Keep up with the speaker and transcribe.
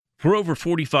For over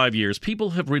 45 years,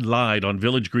 people have relied on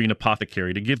Village Green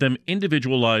Apothecary to give them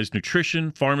individualized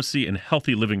nutrition, pharmacy, and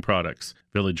healthy living products.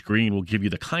 Village Green will give you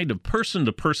the kind of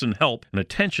person-to-person help and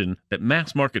attention that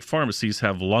mass-market pharmacies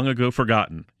have long ago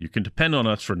forgotten. You can depend on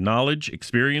us for knowledge,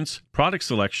 experience, product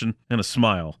selection, and a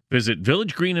smile. Visit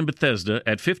Village Green in Bethesda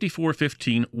at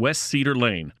 5415 West Cedar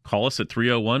Lane. Call us at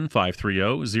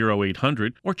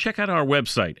 301-530-0800 or check out our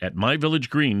website at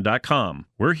myvillagegreen.com.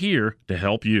 We're here to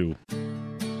help you.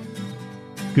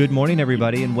 Good morning,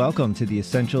 everybody, and welcome to the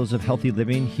Essentials of Healthy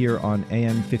Living here on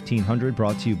AM 1500,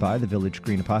 brought to you by the Village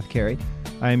Green Apothecary.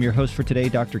 I am your host for today,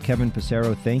 Dr. Kevin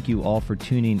Passero. Thank you all for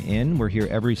tuning in. We're here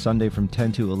every Sunday from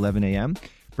 10 to 11 a.m.,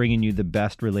 bringing you the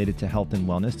best related to health and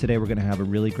wellness. Today, we're going to have a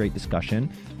really great discussion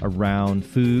around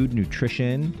food,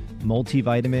 nutrition,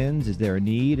 multivitamins. Is there a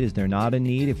need? Is there not a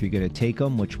need? If you're going to take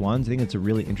them, which ones? I think it's a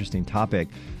really interesting topic.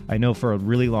 I know for a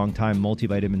really long time,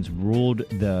 multivitamins ruled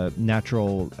the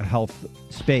natural health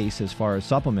space as far as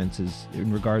supplements is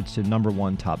in regards to number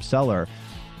one top seller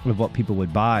of what people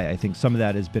would buy. I think some of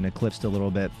that has been eclipsed a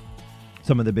little bit.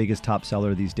 Some of the biggest top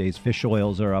seller these days, fish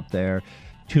oils are up there.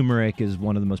 Turmeric is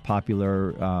one of the most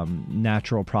popular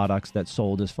natural products that's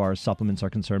sold as far as supplements are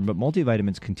concerned, but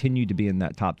multivitamins continue to be in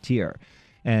that top tier.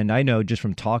 And I know just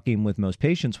from talking with most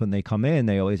patients when they come in,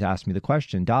 they always ask me the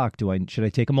question, Doc, should I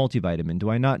take a multivitamin?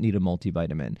 Do I not need a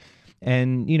multivitamin?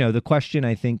 And, you know, the question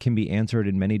I think can be answered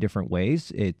in many different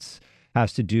ways. It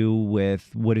has to do with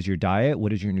what is your diet?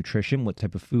 What is your nutrition? What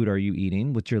type of food are you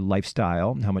eating? What's your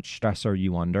lifestyle? How much stress are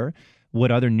you under? What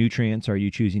other nutrients are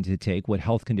you choosing to take? What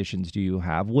health conditions do you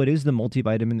have? What is the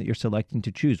multivitamin that you're selecting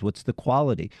to choose? What's the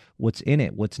quality? What's in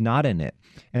it? What's not in it?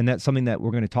 And that's something that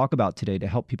we're going to talk about today to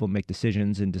help people make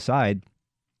decisions and decide,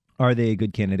 are they a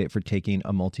good candidate for taking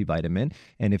a multivitamin?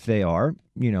 And if they are,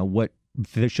 you know, what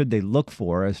should they look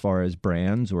for as far as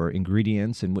brands or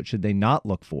ingredients, and what should they not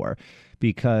look for?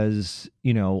 Because,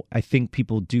 you know, I think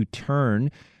people do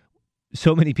turn,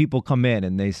 so many people come in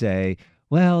and they say,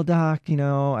 well, doc, you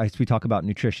know, we talk about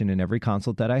nutrition in every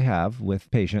consult that I have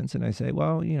with patients. And I say,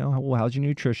 well, you know, how's your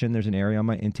nutrition? There's an area on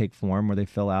my intake form where they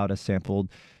fill out a sampled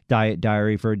diet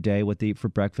diary for a day, what they eat for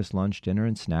breakfast, lunch, dinner,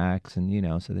 and snacks. And, you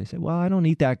know, so they say, well, I don't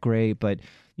eat that great, but,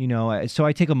 you know, so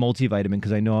I take a multivitamin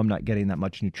because I know I'm not getting that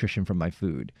much nutrition from my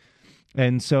food.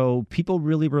 And so people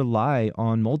really rely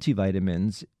on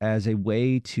multivitamins as a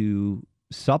way to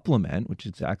supplement, which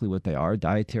is exactly what they are,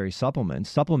 dietary supplements,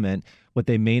 supplement what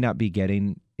they may not be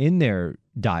getting in their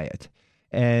diet.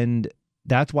 And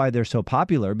that's why they're so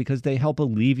popular, because they help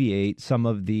alleviate some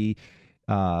of the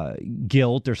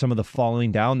guilt or some of the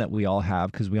falling down that we all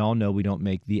have, because we all know we don't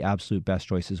make the absolute best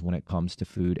choices when it comes to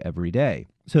food every day.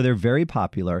 So they're very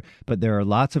popular, but there are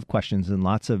lots of questions and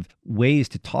lots of ways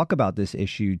to talk about this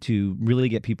issue to really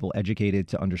get people educated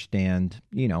to understand,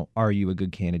 you know, are you a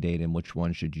good candidate and which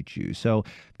one should you choose? So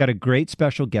I've got a great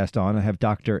special guest on. I have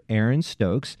Dr. Erin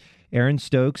Stokes. Erin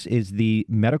Stokes is the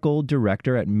medical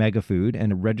director at Megafood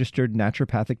and a registered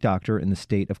naturopathic doctor in the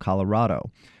state of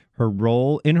Colorado.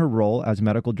 In her role as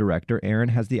medical director, Erin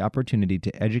has the opportunity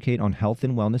to educate on health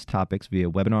and wellness topics via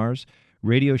webinars,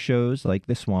 radio shows like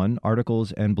this one,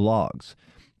 articles, and blogs.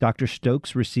 Dr.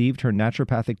 Stokes received her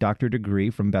naturopathic doctor degree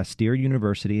from Passero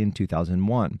University in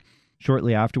 2001.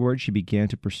 Shortly afterwards, she began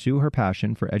to pursue her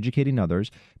passion for educating others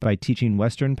by teaching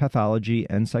Western pathology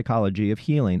and psychology of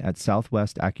healing at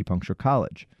Southwest Acupuncture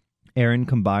College. Erin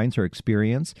combines her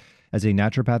experience as a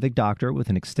naturopathic doctor with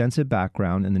an extensive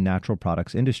background in the natural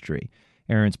products industry.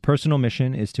 Erin's personal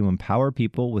mission is to empower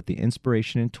people with the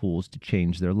inspiration and tools to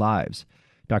change their lives.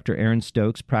 Dr. Erin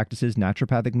Stokes practices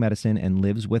naturopathic medicine and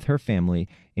lives with her family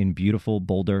in beautiful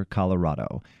Boulder,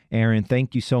 Colorado. Erin,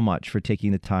 thank you so much for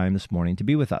taking the time this morning to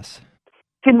be with us.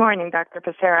 Good morning, Dr.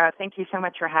 Passero. Thank you so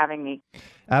much for having me.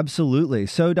 Absolutely.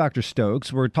 So, Dr.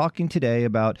 Stokes, we're talking today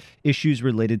about issues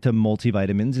related to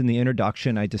multivitamins. In the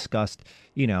introduction, I discussed,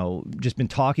 you know, just been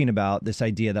talking about this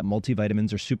idea that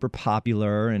multivitamins are super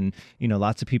popular and, you know,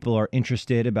 lots of people are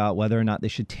interested about whether or not they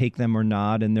should take them or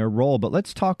not and their role. But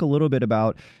let's talk a little bit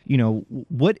about, you know,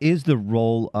 what is the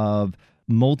role of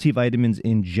multivitamins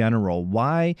in general?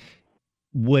 Why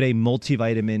would a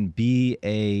multivitamin be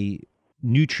a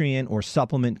nutrient or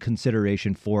supplement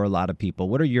consideration for a lot of people?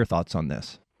 What are your thoughts on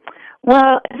this?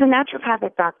 Well, as a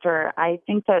naturopathic doctor, I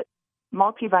think that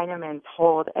multivitamins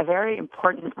hold a very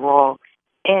important role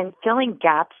in filling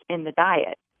gaps in the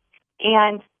diet.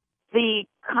 And the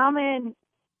common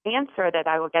answer that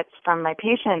I will get from my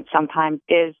patients sometimes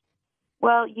is,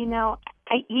 well, you know,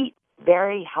 I eat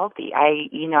very healthy. I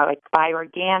buy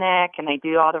organic and I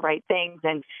do all the right things.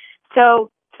 And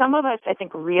so some of us, I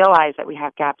think, realize that we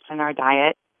have gaps in our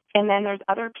diet. And then there's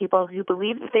other people who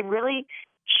believe that they really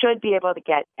should be able to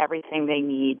get everything they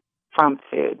need from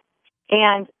food.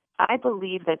 And I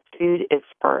believe that food is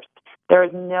first. There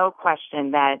is no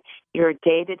question that your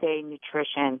day-to-day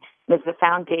nutrition is the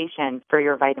foundation for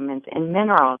your vitamins and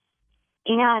minerals.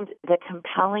 And the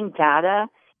compelling data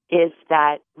is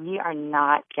that we are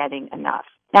not getting enough.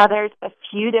 Now, there's a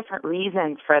few different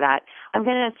reasons for that. I'm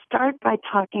going to start by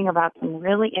talking about some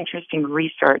really interesting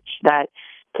research that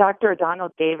Dr.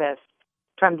 Donald Davis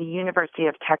from the University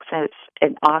of Texas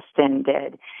in Austin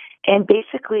did. And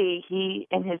basically, he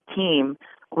and his team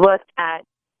looked at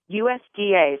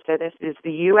USDA, so this is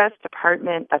the U.S.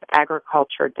 Department of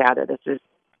Agriculture data. This is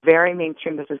very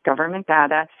mainstream. This is government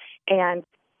data. And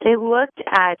they looked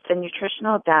at the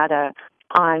nutritional data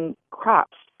on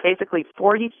crops, basically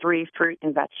 43 fruits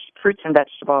and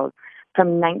vegetables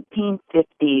from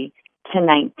 1950 to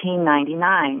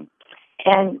 1999.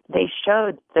 And they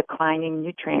showed declining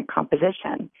nutrient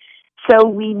composition. So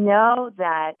we know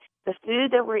that the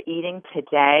food that we're eating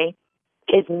today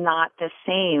is not the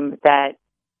same that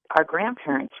our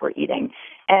grandparents were eating.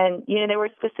 And, they were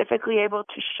specifically able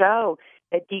to show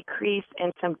a decrease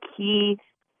in some key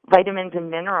vitamins and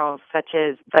minerals, such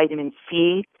as vitamin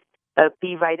C, a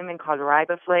B vitamin called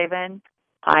riboflavin,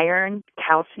 iron,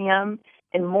 calcium,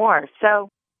 and more. So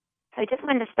I just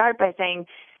wanted to start by saying,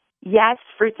 yes,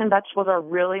 fruits and vegetables are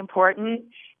really important,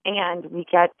 and we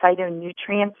get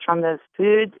phytonutrients from those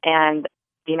foods. And,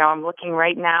 I'm looking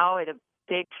right now at a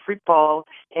big fruit bowl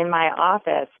in my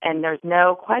office, and there's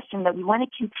no question that we want to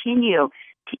continue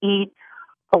to eat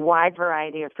a wide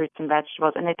variety of fruits and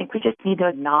vegetables. And I think we just need to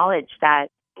acknowledge that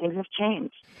things have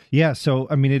changed. Yeah. So,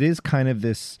 it is kind of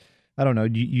this, I don't know,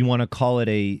 you want to call it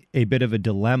a bit of a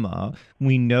dilemma.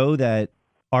 We know that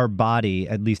our body,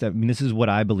 at least, this is what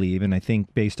I believe. And I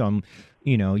think based on,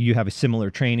 you have a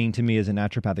similar training to me as a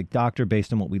naturopathic doctor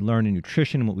based on what we learn in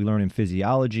nutrition and what we learn in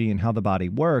physiology and how the body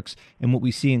works and what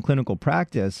we see in clinical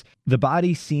practice, the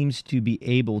body seems to be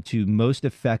able to most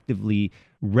effectively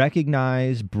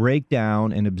recognize, break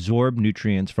down, and absorb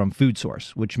nutrients from food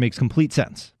source, which makes complete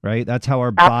sense, right? That's how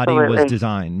our body was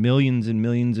designed. Millions and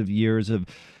millions of years of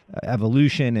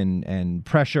evolution and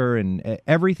pressure and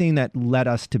everything that led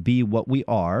us to be what we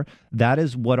are. That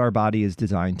is what our body is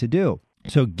designed to do.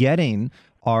 So getting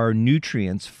our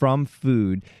nutrients from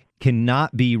food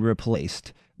cannot be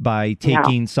replaced by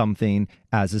taking something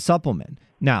as a supplement.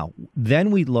 Now,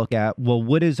 then we look at, well,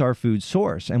 what is our food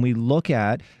source? And we look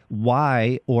at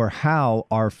why or how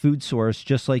our food source,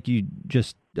 just like you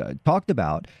just talked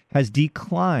about, has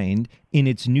declined in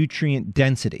its nutrient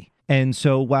density. And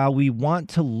so while we want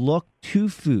to look to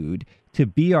food to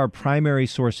be our primary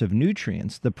source of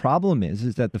nutrients, the problem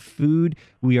is that the food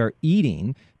we are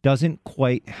eating doesn't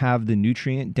quite have the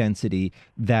nutrient density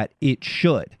that it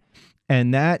should.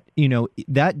 And that,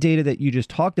 that data that you just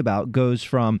talked about goes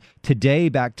from today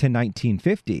back to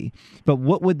 1950. But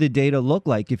what would the data look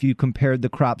like if you compared the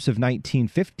crops of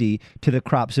 1950 to the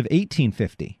crops of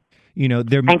 1850?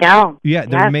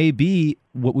 There may be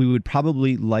what we would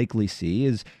probably likely see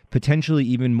is potentially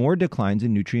even more declines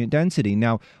in nutrient density.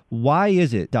 Now, why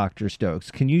is it, Dr. Stokes?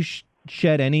 Can you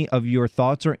shed any of your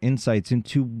thoughts or insights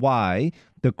into why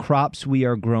the crops we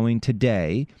are growing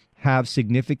today have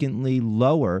significantly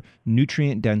lower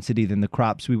nutrient density than the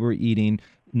crops we were eating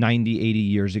 90, 80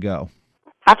 years ago?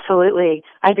 Absolutely.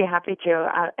 I'd be happy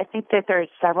to. I think that there's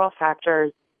several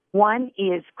factors. One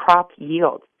is crop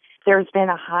yield. There's been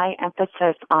a high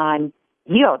emphasis on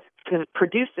yield to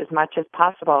produce as much as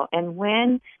possible. And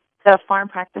when the farm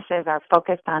practices are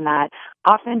focused on that,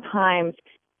 oftentimes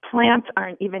plants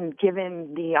aren't even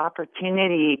given the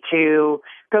opportunity to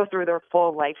go through their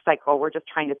full life cycle. We're just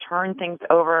trying to turn things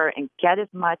over and get as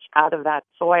much out of that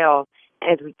soil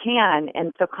as we can.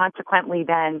 And so consequently,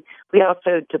 then we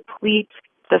also deplete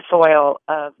the soil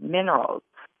of minerals.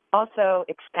 Also,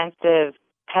 extensive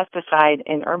pesticide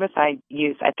and herbicide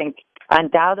use, I think,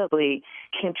 undoubtedly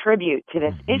contribute to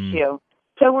this issue.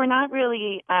 So we're not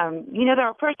really,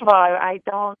 first of all, I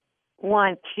don't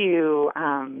want to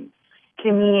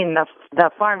mean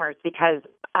the farmers, because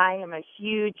I am a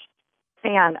huge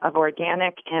fan of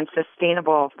organic and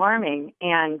sustainable farming.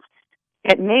 And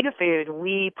at MegaFood,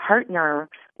 we partner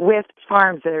with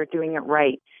farms that are doing it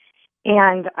right.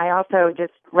 And I also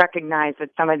just recognize that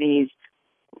some of these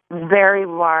very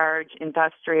large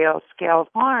industrial scale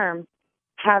farms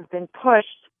have been pushed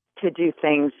to do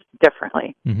things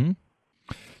differently. Mm-hmm.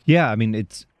 Yeah,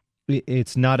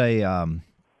 it's not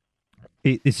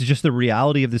it's just the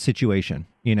reality of the situation.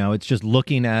 It's just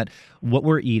looking at what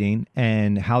we're eating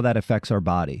and how that affects our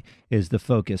body is the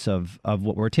focus of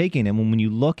what we're taking. And when you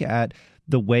look at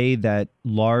the way that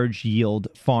large yield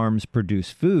farms produce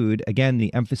food, again,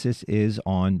 the emphasis is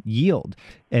on yield.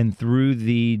 And through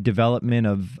the development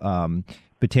of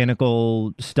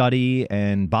botanical study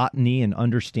and botany and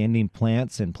understanding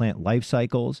plants and plant life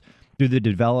cycles, through the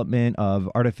development of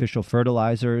artificial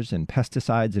fertilizers and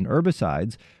pesticides and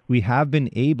herbicides, we have been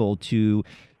able to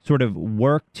sort of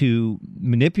work to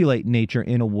manipulate nature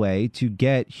in a way to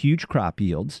get huge crop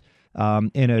yields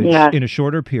in a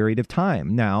shorter period of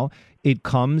time. Now, it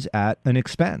comes at an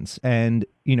expense. And,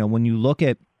 when you look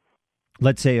at,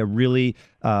 let's say, a really,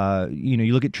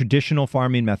 you look at traditional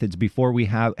farming methods before we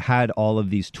have had all of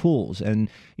these tools. And,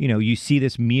 you see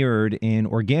this mirrored in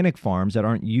organic farms that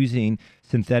aren't using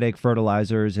synthetic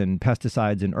fertilizers and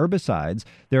pesticides and herbicides.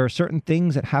 There are certain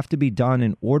things that have to be done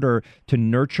in order to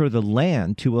nurture the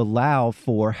land to allow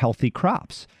for healthy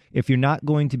crops. If you're not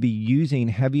going to be using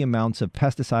heavy amounts of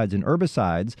pesticides and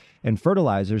herbicides and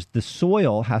fertilizers, the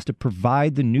soil has to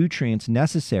provide the nutrients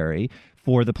necessary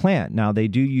for the plant. Now, they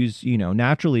do use,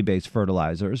 naturally based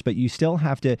fertilizers, but you still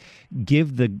have to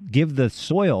give the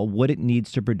soil what it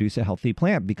needs to produce a healthy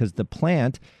plant, because the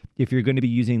plant, if you're going to be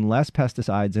using less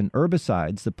pesticides and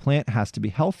herbicides, the plant has to be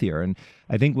healthier. And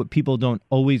I think what people don't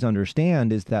always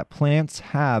understand is that plants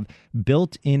have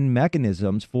built-in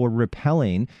mechanisms for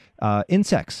repelling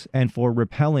insects and for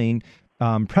repelling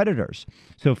predators.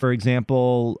 So, for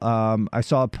example, I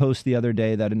saw a post the other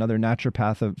day that another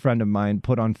naturopath, a friend of mine,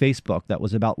 put on Facebook that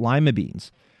was about lima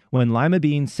beans. When lima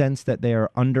beans sense that they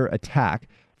are under attack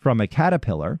from a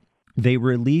caterpillar, they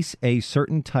release a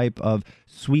certain type of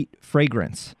sweet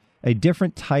fragrance, a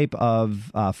different type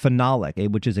of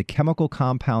phenolic, which is a chemical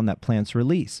compound that plants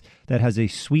release that has a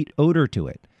sweet odor to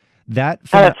it. That's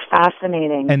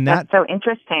fascinating. And that's so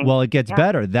interesting. Well, it gets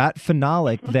better. That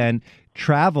phenolic then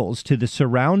travels to the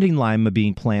surrounding lima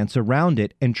bean plants around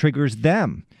it and triggers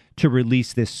them to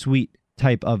release this sweet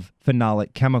type of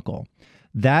phenolic chemical.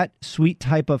 That sweet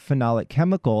type of phenolic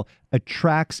chemical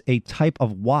attracts a type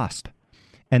of wasp,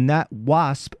 and that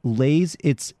wasp lays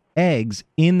its eggs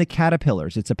in the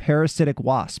caterpillars. It's a parasitic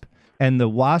wasp, and the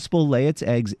wasp will lay its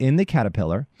eggs in the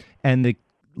caterpillar, and the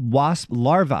wasp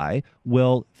larvae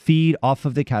will feed off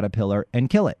of the caterpillar and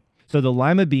kill it. So the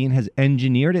lima bean has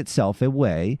engineered itself a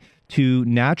way to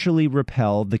naturally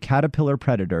repel the caterpillar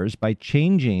predators by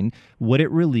changing what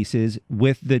it releases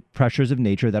with the pressures of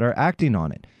nature that are acting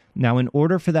on it. Now, in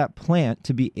order for that plant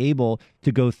to be able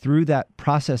to go through that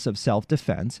process of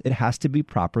self-defense, it has to be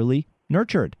properly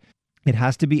nurtured. It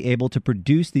has to be able to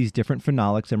produce these different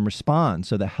phenolics and respond.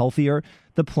 So the healthier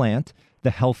the plant,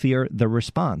 the healthier the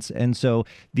response. And so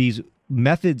these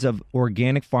methods of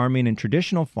organic farming and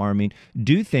traditional farming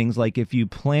do things like, if you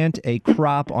plant a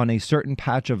crop on a certain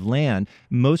patch of land,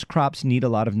 most crops need a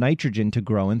lot of nitrogen to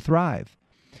grow and thrive.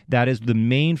 That is the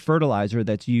main fertilizer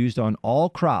that's used on all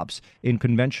crops in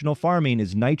conventional farming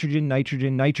is nitrogen,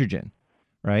 nitrogen, nitrogen,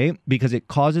 right? Because it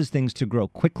causes things to grow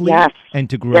quickly and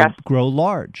to grow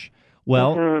large.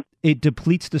 Well, it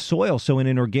depletes the soil. So in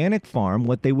an organic farm,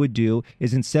 what they would do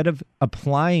is, instead of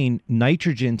applying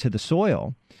nitrogen to the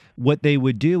soil, what they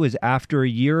would do is, after a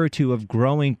year or two of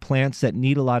growing plants that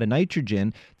need a lot of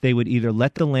nitrogen, they would either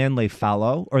let the land lay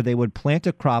fallow, or they would plant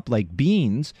a crop like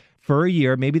beans for a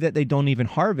year, maybe that they don't even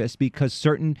harvest, because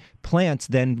certain plants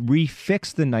then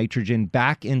refix the nitrogen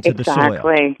back into the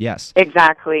soil. Yes.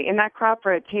 Exactly. In that crop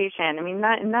rotation, I mean,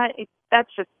 that's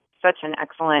just such an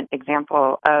excellent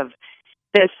example of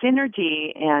the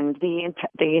synergy and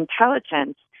the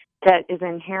intelligence that is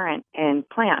inherent in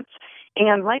plants.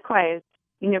 And likewise,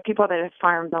 people that have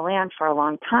farmed the land for a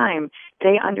long time,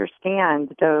 they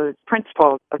understand those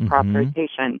principles of crop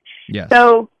rotation. Yes.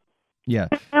 So, there's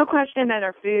no question that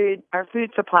our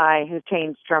food supply has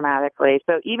changed dramatically.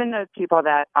 So even those people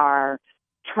that are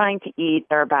trying to eat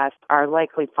their best are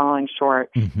likely falling short.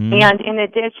 And in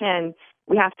addition,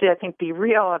 we have to, I think, be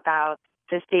real about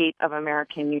the state of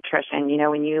American nutrition.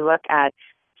 When you look at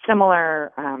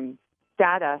similar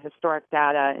data, historic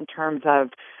data, in terms of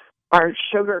our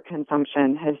sugar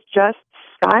consumption has just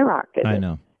skyrocketed. I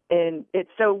know. And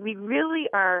so we really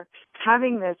are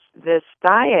having this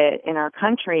diet in our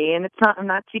country, and I'm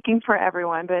not speaking for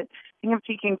everyone, but I think I'm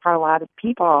speaking for a lot of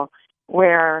people,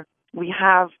 where we're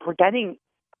getting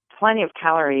plenty of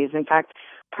calories. In fact,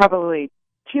 probably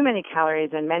too many calories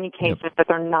in many cases, but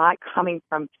they're not coming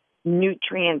from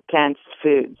nutrient-dense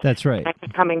foods. That's right.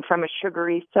 They're coming from a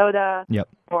sugary soda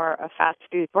or a fast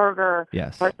food burger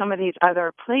or some of these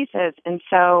other places. And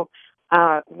so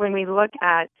when we look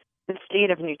at the state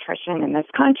of nutrition in this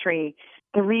country,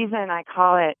 the reason I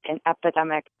call it an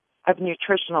epidemic of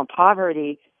nutritional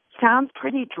poverty sounds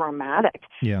pretty dramatic.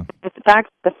 Yeah. But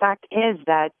the fact is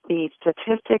that the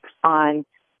statistics on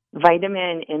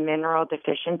vitamin and mineral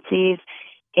deficiencies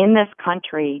in this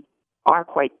country are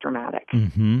quite dramatic.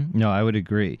 No, I would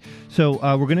agree. So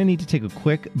we're going to need to take a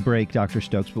quick break, Dr.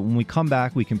 Stokes, but when we come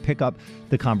back, we can pick up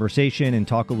the conversation and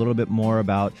talk a little bit more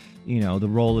about, the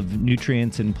role of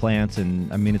nutrients in plants.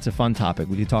 And I mean, it's a fun topic.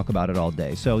 We could talk about it all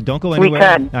day. So don't go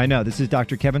anywhere. We could. I know. This is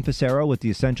Dr. Kevin Passero with the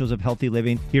Essentials of Healthy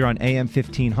Living here on AM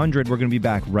 1500. We're going to be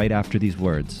back right after these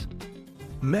words.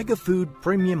 MegaFood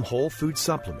Premium Whole Food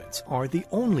Supplements are the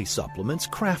only supplements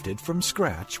crafted from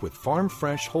scratch with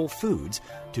farm-fresh whole foods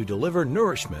to deliver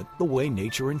nourishment the way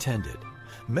nature intended.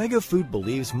 MegaFood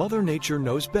believes Mother Nature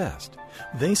knows best.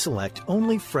 They select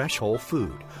only fresh whole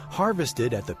food,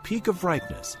 harvested at the peak of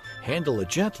ripeness, handle it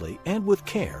gently and with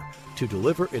care to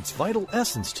deliver its vital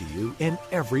essence to you in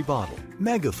every bottle.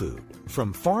 MegaFood,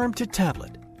 from farm to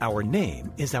tablet. Our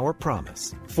name is our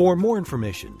promise. For more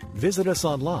information, visit us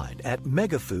online at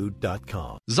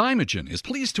megafood.com. Zymogen is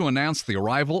pleased to announce the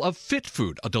arrival of Fit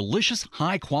Food, a delicious,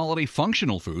 high-quality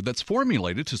functional food that's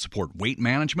formulated to support weight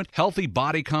management, healthy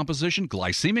body composition,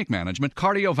 glycemic management,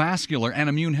 cardiovascular and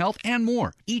immune health, and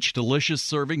more. Each delicious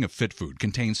serving of Fit Food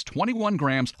contains 21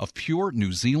 grams of pure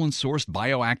New Zealand-sourced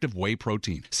bioactive whey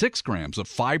protein, 6 grams of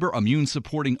fiber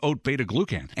immune-supporting oat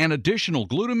beta-glucan, and additional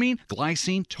glutamine,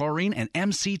 glycine, taurine, and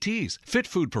MCTs. Fit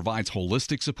Food provides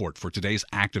holistic support for today's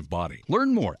active body.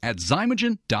 Learn more at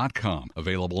Zymogen.com.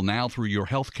 Available now through your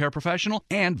healthcare professional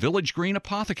and Village Green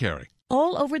Apothecary.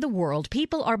 All over the world,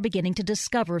 people are beginning to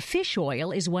discover fish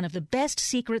oil is one of the best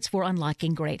secrets for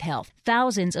unlocking great health.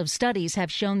 Thousands of studies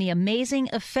have shown the amazing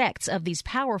effects of these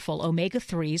powerful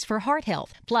omega-3s for heart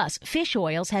health. Plus, fish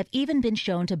oils have even been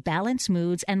shown to balance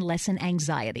moods and lessen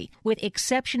anxiety. With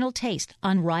exceptional taste,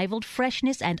 unrivaled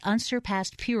freshness, and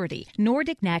unsurpassed purity,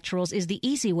 Nordic Naturals is the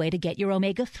easy way to get your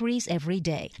omega-3s every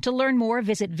day. To learn more,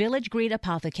 visit Village Green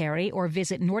Apothecary or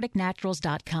visit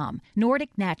NordicNaturals.com.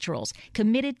 Nordic Naturals,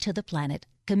 committed to the planet.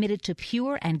 Committed to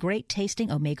pure and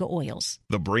great-tasting omega oils.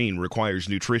 The brain requires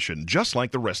nutrition just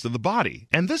like the rest of the body.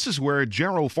 And this is where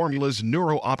Jarrow Formula's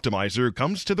Neuro Optimizer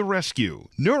comes to the rescue.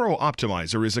 Neuro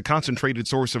Optimizer is a concentrated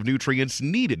source of nutrients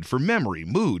needed for memory,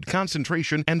 mood,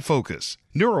 concentration, and focus.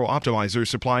 Neuro Optimizer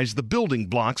supplies the building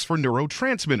blocks for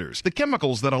neurotransmitters, the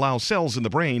chemicals that allow cells in the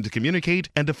brain to communicate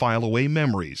and to file away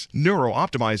memories. Neuro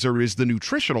Optimizer is the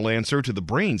nutritional answer to the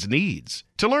brain's needs.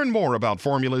 To learn more about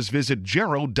formulas, visit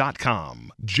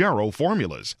Jarrow.com. Jarrow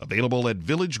Formulas, available at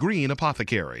Village Green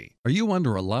Apothecary. Are you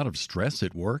under a lot of stress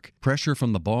at work? Pressure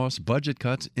from the boss, budget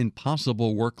cuts,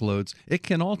 impossible workloads? It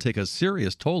can all take a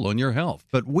serious toll on your health,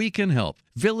 but we can help.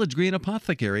 Village Green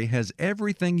Apothecary has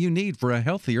everything you need for a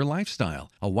healthier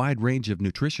lifestyle. A wide range of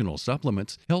nutritional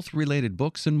supplements, health-related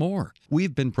books, and more.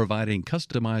 We've been providing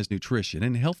customized nutrition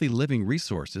and healthy living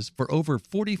resources for over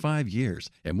 45 years,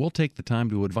 and we'll take the time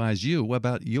to advise you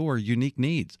about your unique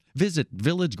needs. Visit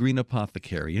Village Green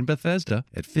Apothecary in Bethesda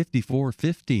at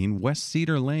 5415 West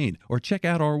Cedar Lane, or check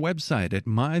out our website at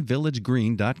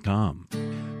myvillagegreen.com.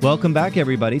 Welcome back,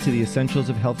 everybody, to the Essentials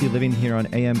of Healthy Living here on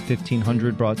AM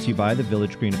 1500, brought to you by the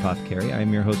Village Green Apothecary. I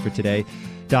am your host for today,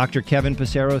 Dr. Kevin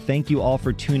Passero. Thank you all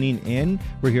for tuning in.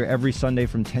 We're here every Sunday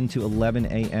from 10 to 11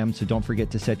 a.m., so don't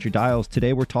forget to set your dials.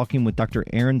 Today we're talking with Dr.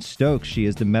 Erin Stokes. She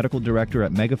is the medical director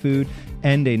at MegaFood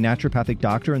and a naturopathic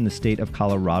doctor in the state of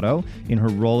Colorado. In her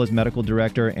role as medical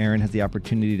director, Erin has the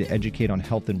opportunity to educate on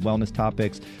health and wellness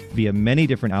topics via many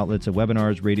different outlets of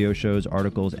webinars, radio shows,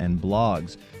 articles, and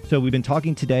blogs. So we've been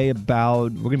talking today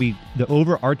about, the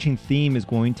overarching theme is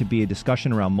going to be a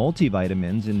discussion around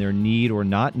multivitamins and their need or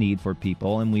not need for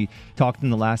people. And we talked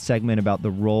in the last segment about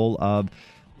the role of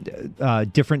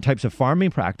different types of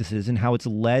farming practices and how it's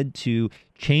led to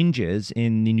changes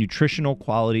in the nutritional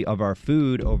quality of our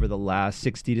food over the last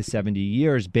 60 to 70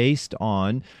 years based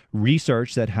on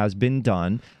research that has been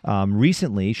done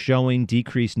recently showing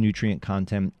decreased nutrient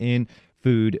content in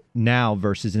food now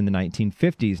versus in the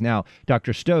 1950s. Now,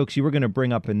 Dr. Stokes, you were going to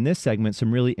bring up in this segment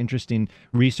some really interesting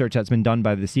research that's been done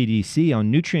by the CDC on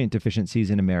nutrient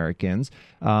deficiencies in Americans.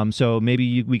 So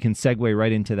maybe we can segue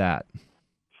right into that.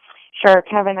 Sure,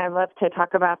 Kevin, I'd love to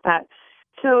talk about that.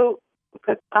 So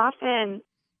often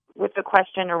with the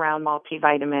question around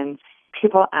multivitamins,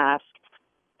 people ask,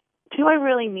 do I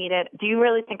really need it? Do you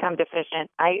really think I'm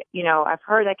deficient? I've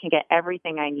heard I can get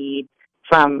everything I need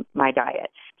from my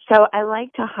diet. So I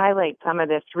like to highlight some of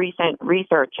this recent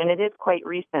research, and it is quite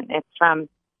recent. It's from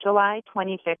July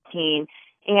 2015,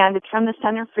 and it's from the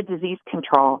Center for Disease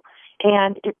Control.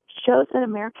 And it shows that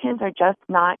Americans are just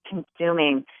not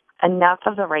consuming enough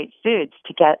of the right foods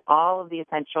to get all of the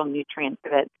essential nutrients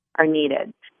that are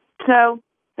needed. So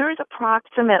there's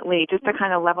approximately, just to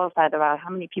kind of level set about how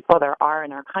many people there are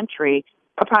in our country,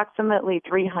 approximately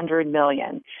 300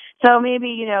 million. So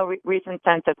maybe, recent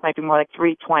census might be more like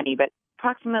 320, but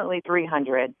approximately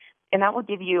 300. And that will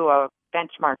give you a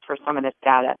benchmark for some of this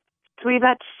data. So we've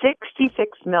got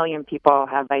 66 million people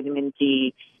have vitamin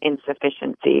D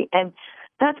insufficiency. And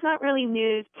that's not really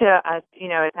news to us,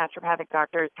 as naturopathic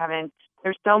doctors, Kevin.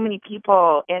 There's so many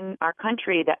people in our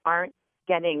country that aren't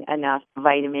getting enough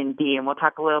vitamin D, and we'll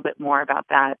talk a little bit more about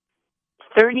that.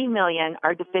 30 million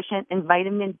are deficient in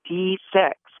vitamin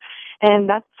D6, and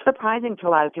that's surprising to a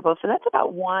lot of people. So that's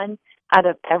about 1 out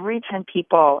of every 10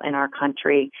 people in our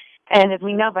country. And as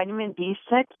we know, vitamin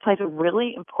B6 plays a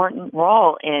really important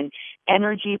role in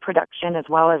energy production as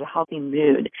well as a healthy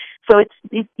mood. So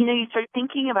you start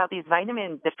thinking about these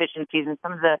vitamin deficiencies and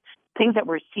some of the things that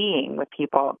we're seeing with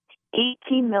people.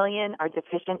 18 million are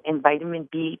deficient in vitamin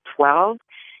B12.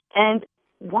 And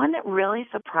one that really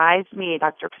surprised me,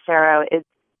 Dr. Passero, is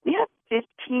we have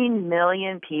 15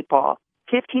 million people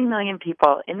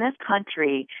in this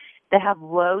country that have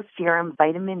low serum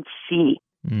vitamin C.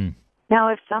 Mm. Now,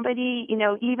 if somebody,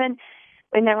 even,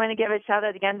 and I want to give a shout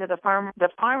out again to the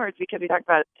farmers, because we talked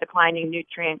about declining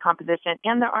nutrient composition,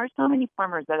 and there are so many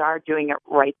farmers that are doing it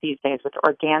right these days with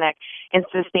organic and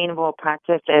sustainable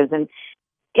practices. And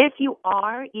if you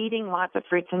are eating lots of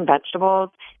fruits and vegetables,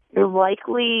 you're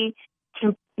likely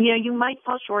to, you might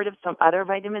fall short of some other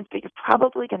vitamins, but you're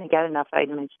probably going to get enough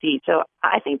vitamin C. So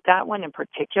I think that one in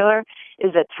particular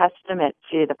is a testament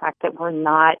to the fact that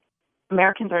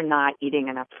Americans are not eating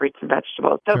enough fruits and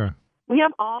vegetables. So Sure. We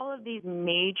have all of these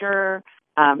major,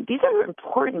 these are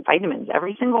important vitamins.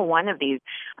 Every single one of these,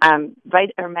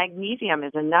 magnesium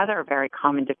is another very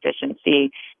common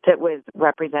deficiency that was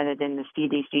represented in the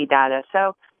CDC data.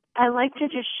 So I like to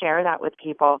just share that with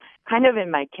people. Kind of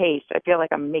in my case, I feel like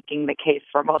I'm making the case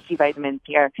for multivitamins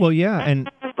here. Well, yeah, and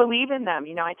I just believe in them.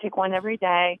 I take one every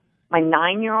day. My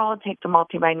 9-year-old takes a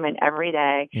multivitamin every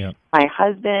day. Yeah. My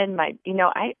husband,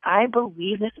 I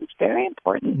believe this is very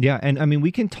important. Yeah, and I mean,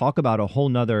 we can talk about a whole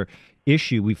nother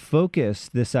issue. We focus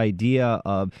this idea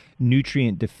of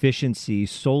nutrient deficiency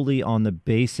solely on the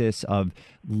basis of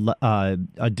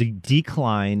a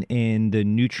decline in the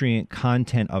nutrient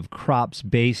content of crops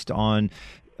based on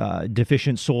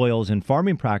deficient soils and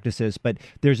farming practices. But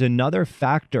there's another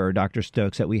factor, Dr.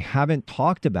 Stokes, that we haven't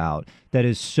talked about that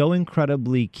is so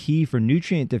incredibly key for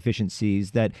nutrient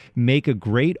deficiencies that make a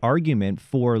great argument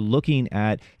for looking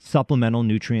at supplemental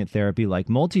nutrient therapy like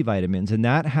multivitamins. And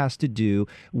that has to do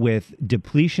with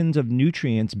depletions of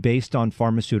nutrients based on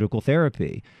pharmaceutical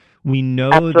therapy. We know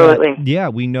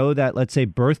we know that, let's say,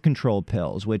 birth control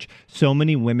pills, which so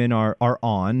many women are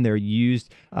on, they're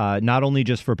used not only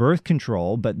just for birth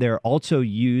control, but they're also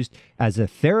used as a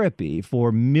therapy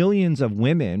for millions of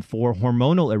women for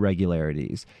hormonal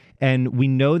irregularities. And we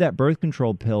know that birth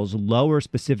control pills lower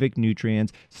specific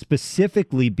nutrients,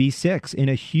 specifically B6, in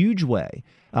a huge way.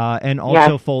 And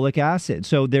also folic acid.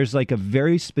 So there's like a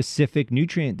very specific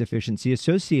nutrient deficiency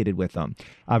associated with them.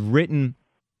 I've written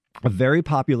a very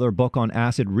popular book on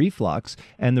acid reflux,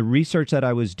 and the research that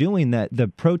I was doing, that the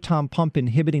proton pump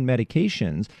inhibiting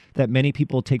medications that many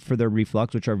people take for their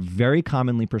reflux, which are very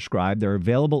commonly prescribed, they're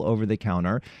available over the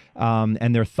counter,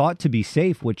 and they're thought to be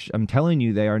safe, which I'm telling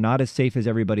you, they are not as safe as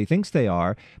everybody thinks they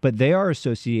are, but they are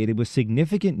associated with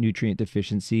significant nutrient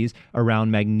deficiencies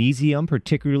around magnesium,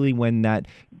 particularly when that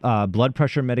blood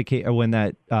pressure medication, or when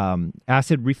that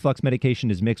acid reflux medication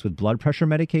is mixed with blood pressure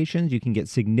medications. You can get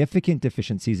significant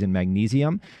deficiencies in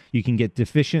magnesium. You can get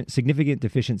significant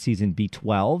deficiencies in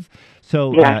B12,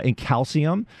 so in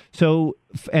calcium. So,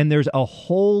 and there's a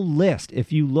whole list.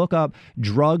 If you look up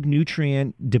drug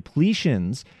nutrient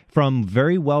depletions from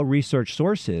very well-researched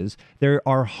sources, there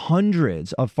are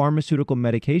hundreds of pharmaceutical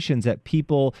medications that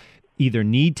people either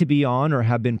need to be on or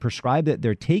have been prescribed that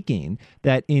they're taking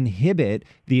that inhibit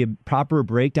the proper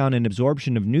breakdown and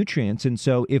absorption of nutrients. And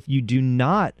so if you do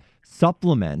not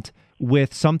supplement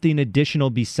with something additional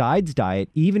besides diet,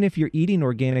 even if you're eating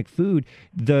organic food,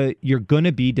 you're going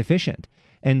to be deficient.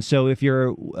 And so if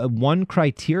you're one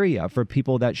criteria for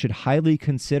people that should highly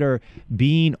consider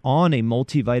being on a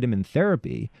multivitamin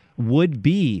therapy would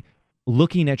be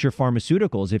looking at your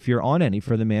pharmaceuticals if you're on any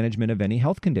for the management of any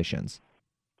health conditions.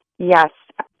 Yes,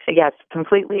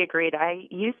 completely agreed. I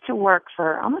used to work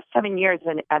for almost 7 years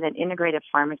at an integrative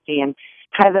pharmacy and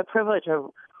had the privilege of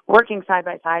working side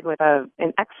by side with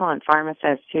an excellent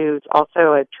pharmacist who's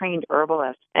also a trained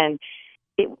herbalist. And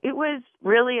it was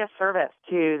really a service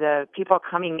to the people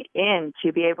coming in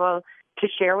to be able to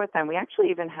share with them. We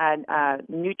actually even had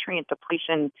nutrient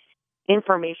depletion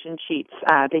information sheets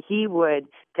that he would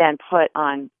then put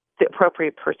on the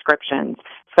appropriate prescriptions,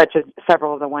 such as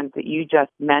several of the ones that you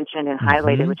just mentioned and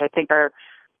highlighted, which I think are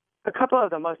a couple of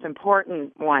the most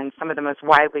important ones, some of the most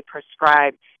widely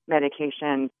prescribed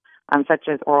medications, such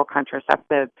as oral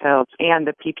contraceptive pills and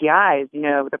the PPIs,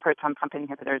 the proton pump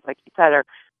inhibitors, like you said,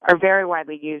 are very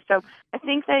widely used. So I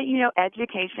think that,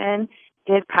 education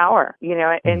is power,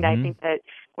 and I think that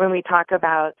when we talk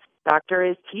about doctor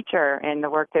is teacher and the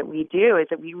work that we do is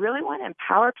that we really want to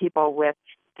empower people with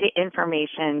the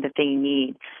information that they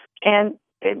need. And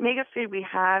at MegaFood, we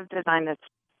have designed this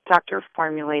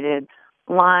doctor-formulated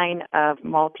line of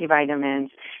multivitamins,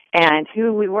 and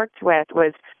who we worked with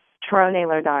was Trone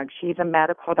Lodog. She's a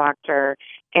medical doctor,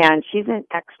 and she's an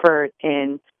expert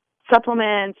in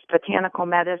supplements, botanical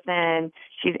medicine.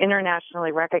 She's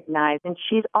internationally recognized, and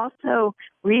she's also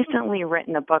recently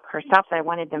written a book herself that I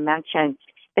wanted to mention.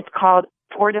 It's called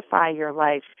Fortify Your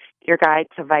Life, Your Guide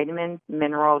to Vitamins,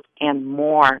 Minerals, and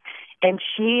More. And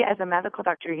she, as a medical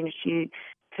doctor, she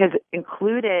has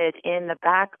included in the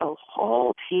back a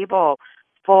whole table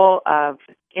full of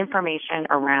information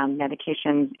around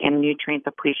medications and nutrient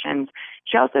depletions.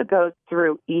 She also goes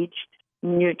through each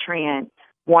nutrient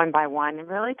one by one and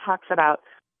really talks about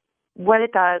what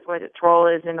it does, what its role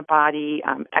is in the body,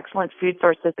 excellent food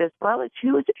sources, as well as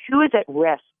who is at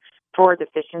risk for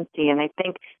deficiency. And I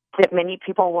think that many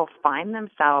people will find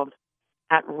themselves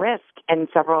at risk in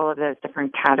several of those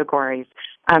different categories.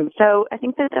 So I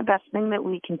think that the best thing that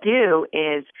we can do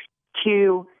is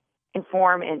to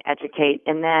inform and educate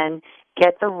and then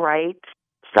get the right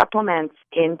supplements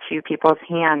into people's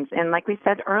hands. And like we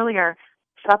said earlier,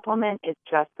 supplement is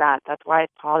just that. That's why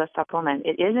it's called a supplement.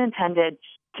 It is intended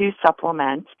to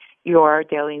supplement your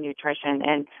daily nutrition.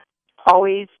 And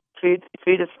always food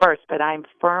is first, but I'm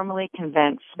firmly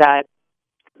convinced that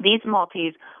these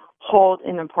multis hold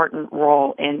an important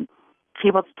role in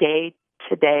people's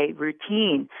day-to-day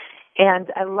routine. And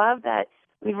I love that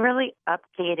we really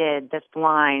updated this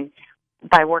line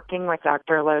by working with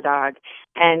Dr. Lodog,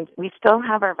 and we still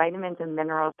have our vitamins and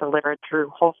minerals delivered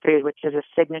through Whole Food, which is a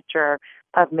signature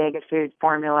of MegaFood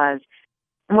formulas.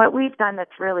 And what we've done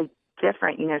that's really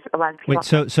different, a lot of people...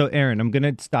 Wait, so Erin, I'm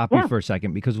going to stop you for a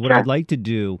second, because what I'd like to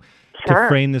do to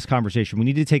frame this conversation, we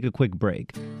need to take a quick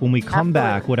break. When we come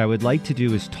back, what I would like to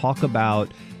do is talk about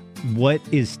what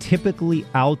is typically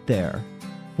out there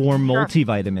for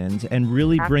multivitamins and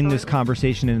really bring this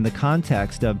conversation in the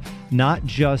context of not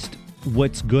just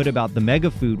what's good about the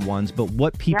MegaFood ones, but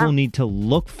what people need to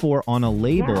look for on a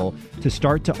label to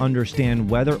start to understand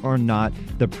whether or not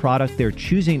the product they're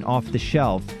choosing off the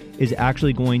shelf is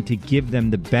actually going to give them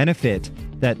the benefit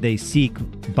that they seek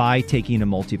by taking a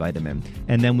multivitamin.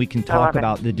 And then we can talk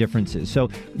about the differences. So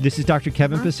this is Dr.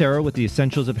 Kevin Passero with the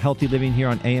Essentials of Healthy Living here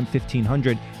on AM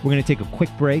 1500. We're going to take a quick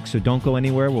break, so don't go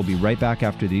anywhere. We'll be right back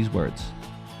after these words.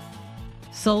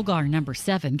 Solgar number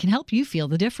 7 can help you feel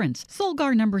the difference.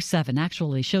 Solgar number 7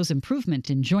 actually shows improvement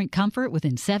in joint comfort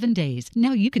within 7 days.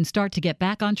 Now you can start to get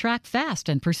back on track fast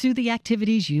and pursue the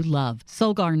activities you love.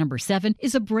 Solgar number 7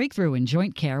 is a breakthrough in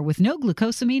joint care with no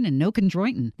glucosamine and no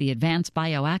chondroitin. The advanced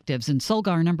bioactives in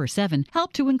Solgar number 7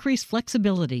 help to increase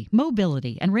flexibility,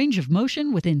 mobility, and range of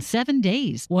motion within 7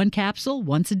 days. One capsule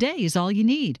once a day is all you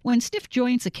need. When stiff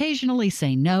joints occasionally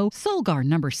say no, Solgar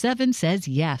number 7 says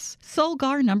yes.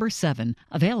 Solgar number 7.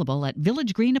 Available at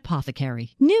Village Green Apothecary.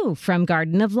 New from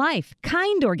Garden of Life,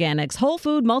 Kind Organics Whole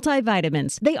Food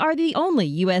Multivitamins. They are the only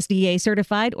USDA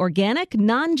certified, organic,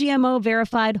 non-GMO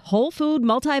verified whole food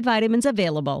multivitamins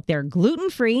available. They're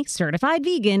gluten-free, certified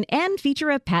vegan, and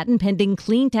feature a patent-pending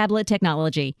clean tablet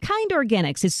technology. Kind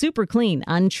Organics is super clean,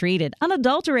 untreated,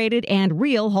 unadulterated, and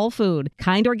real whole food.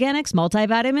 Kind Organics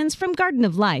multivitamins from Garden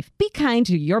of Life. Be kind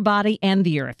to your body and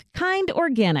the earth. Kind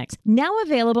Organics, now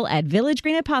available at Village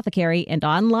Green Apothecary and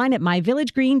online at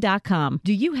myvillagegreen.com.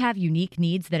 Do you have unique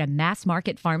needs that a mass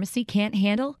market pharmacy can't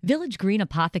handle? Village Green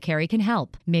Apothecary can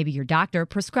help. Maybe your doctor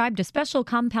prescribed a special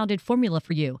compounded formula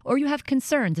for you, or you have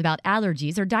concerns about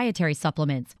allergies or dietary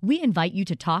supplements. We invite you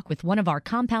to talk with one of our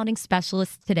compounding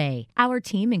specialists today. Our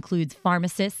team includes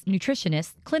pharmacists,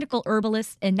 nutritionists, clinical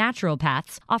herbalists, and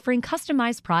naturopaths, offering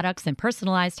customized products and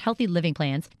personalized healthy living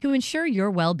plans to ensure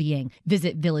your well-being.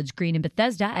 Visit Village Green in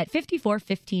Bethesda at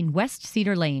 5415 West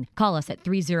Cedar Lane. Call us at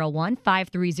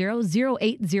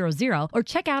 301-530-0800 or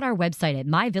check out our website at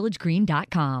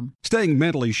myvillagegreen.com. Staying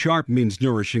mentally sharp means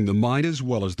nourishing the mind as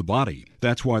well as the body.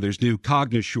 That's why there's new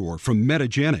Cognisure from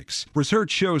Metagenics.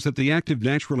 Research shows that the active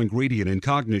natural ingredient in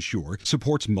Cognisure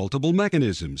supports multiple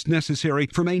mechanisms necessary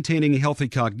for maintaining healthy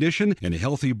cognition and a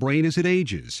healthy brain as it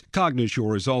ages.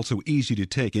 Cognisure is also easy to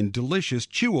take in delicious,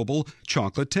 chewable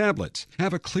chocolate tablets.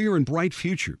 Have a clear and bright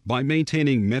future by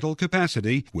maintaining mental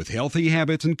capacity with healthy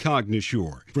habits and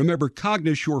Cognisure. Remember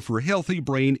Cognisure for healthy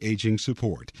brain aging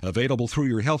support. Available through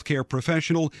your healthcare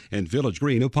professional and Village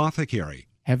Green Apothecary.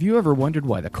 Have you ever wondered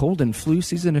why the cold and flu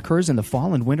season occurs in the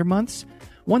fall and winter months?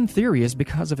 One theory is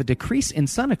because of a decrease in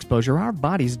sun exposure, our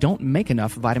bodies don't make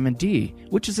enough vitamin D,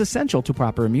 which is essential to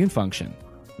proper immune function.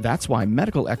 That's why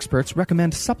medical experts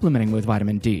recommend supplementing with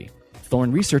vitamin D.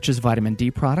 Thorne Research's vitamin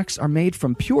D products are made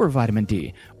from pure vitamin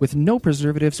D, with no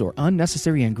preservatives or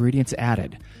unnecessary ingredients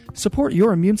added. Support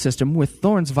your immune system with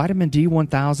Thorne's vitamin D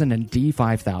 1000 and D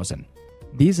 5000.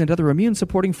 These and other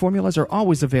immune-supporting formulas are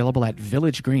always available at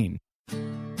Village Green.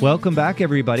 Welcome back,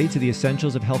 everybody, to the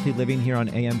Essentials of Healthy Living here on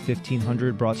AM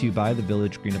 1500, brought to you by the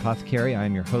Village Green Apothecary. I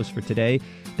am your host for today,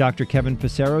 Dr. Kevin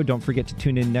Passero. Don't forget to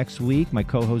tune in next week. My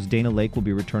co-host Dana Lake will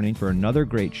be returning for another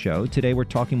great show. Today we're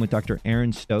talking with Dr.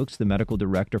 Erin Stokes, the medical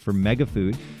director for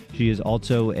Megafood. She is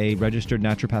also a registered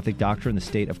naturopathic doctor in the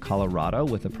state of Colorado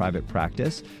with a private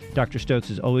practice. Dr. Stokes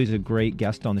is always a great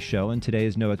guest on the show, and today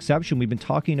is no exception. We've been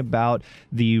talking about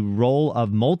the role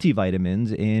of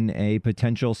multivitamins in a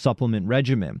potential supplement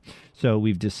regimen. So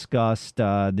we've discussed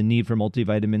the need for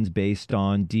multivitamins based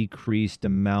on decreased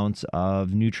amounts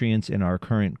of nutrients in our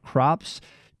current crops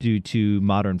due to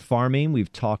modern farming.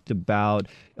 We've talked about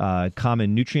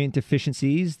common nutrient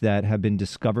deficiencies that have been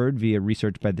discovered via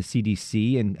research by the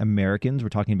CDC in Americans. We're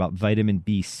talking about vitamin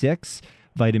B6,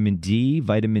 vitamin D,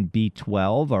 vitamin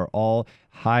B12 are all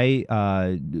high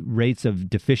rates of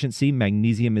deficiency.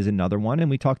 Magnesium is another one. And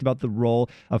we talked about the role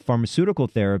of pharmaceutical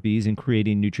therapies in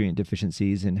creating nutrient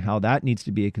deficiencies and how that needs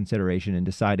to be a consideration in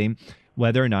deciding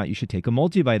whether or not you should take a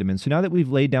multivitamin. So now that we've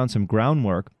laid down some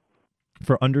groundwork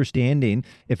for understanding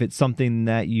if it's something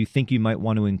that you think you might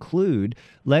want to include,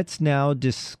 let's now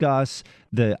discuss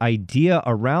the idea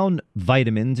around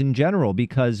vitamins in general,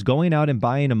 because going out and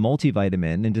buying a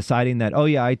multivitamin and deciding that, oh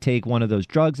yeah, I take one of those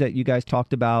drugs that you guys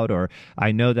talked about, or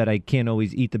I know that I can't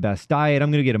always eat the best diet,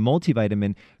 I'm going to get a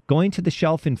multivitamin. Going to the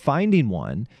shelf and finding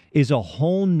one is a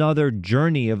whole nother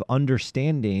journey of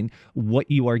understanding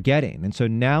what you are getting. And so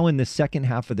now in the second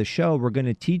half of the show, we're going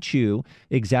to teach you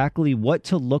exactly what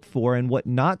to look for and what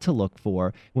not to look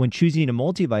for when choosing a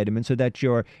multivitamin, so that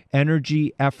your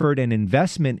energy, effort, and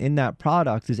investment in that product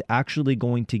is actually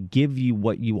going to give you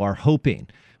what you are hoping,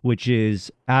 which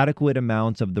is adequate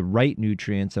amounts of the right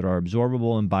nutrients that are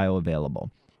absorbable and bioavailable.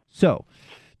 So,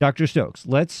 Dr. Stokes,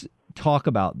 let's talk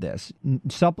about this.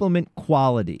 Supplement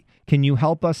quality. Can you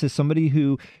help us as somebody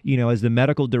who, as the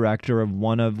medical director of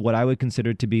one of what I would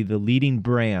consider to be the leading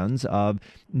brands of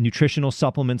nutritional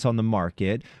supplements on the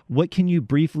market, what can you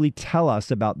briefly tell us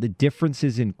about the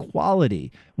differences in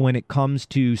quality when it comes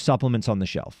to supplements on the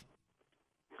shelf?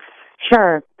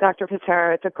 Sure, Dr.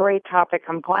 Passero, it's a great topic.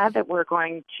 I'm glad that we're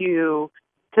going to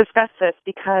discuss this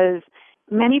because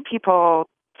many people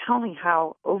tell me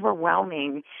how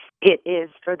overwhelming it is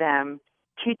for them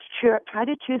to try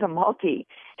to choose a multi.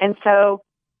 And so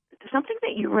something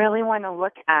that you really want to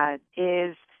look at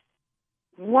is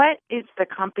what is the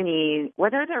company,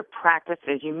 what are their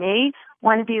practices? You may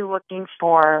want to be looking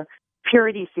for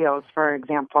purity seals, for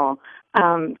example.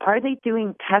 Are they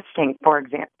doing testing, for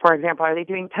example? Are they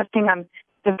doing testing on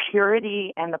the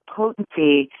purity and the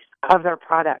potency of their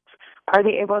products? Are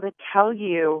they able to tell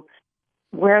you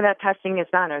where that testing is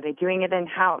done? Are they doing it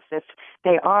in-house? If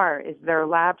they are, is their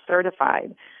lab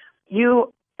certified?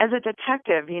 You, as a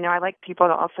detective, I like people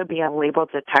to also be a label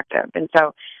detective. And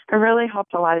so it really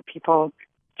helps a lot of people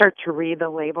start to read the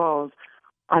labels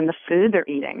on the food they're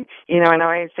eating. And I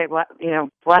always say,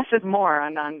 less is more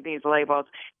on these labels.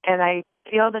 And I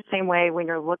feel the same way when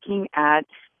you're looking at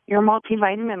your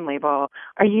multivitamin label.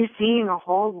 Are you seeing a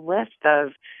whole list of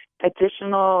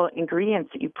additional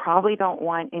ingredients that you probably don't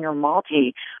want in your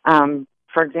multi?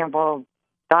 For example,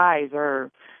 dyes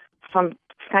or some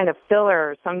kind of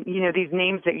filler, these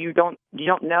names that you don't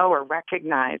know or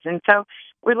recognize. And so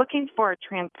we're looking for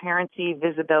transparency,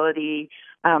 visibility,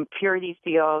 purity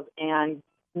seals, and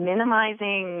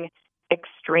minimizing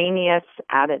extraneous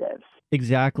additives.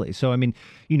 Exactly. So, I mean,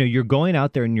 you're going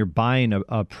out there and you're buying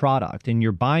a product and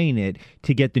you're buying it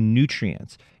to get the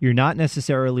nutrients. You're not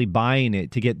necessarily buying it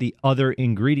to get the other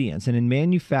ingredients. And in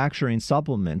manufacturing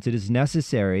supplements, it is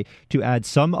necessary to add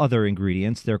some other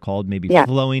ingredients. They're called maybe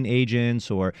flowing agents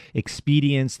or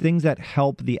expedients, things that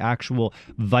help the actual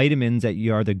vitamins that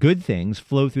are the good things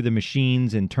flow through the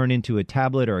machines and turn into a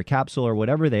tablet or a capsule or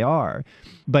whatever they are.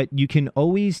 But you can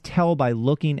always tell by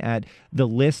looking at the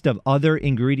list of other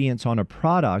ingredients on a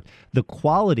product, the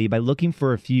quality, by looking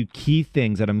for a few key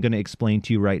things that I'm going to explain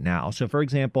to you right now. So, for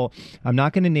example, I'm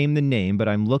not going to name the name, but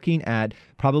I'm looking at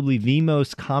probably the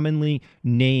most commonly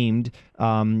named,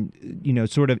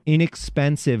 sort of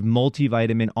inexpensive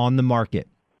multivitamin on the market.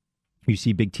 You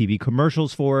see big TV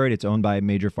commercials for it. It's owned by a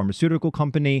major pharmaceutical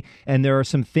company. And there are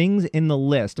some things in the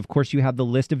list. Of course, you have the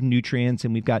list of nutrients,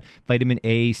 and we've got vitamin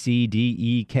A, C, D,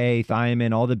 E, K,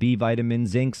 thiamine, all the B vitamins,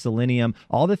 zinc, selenium,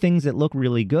 all the things that look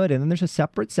really good. And then there's a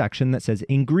separate section that says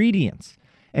ingredients.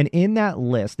 And in that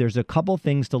list, there's a couple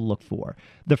things to look for.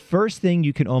 The first thing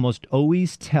you can almost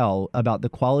always tell about the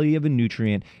quality of a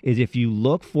nutrient is if you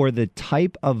look for the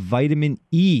type of vitamin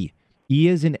E. E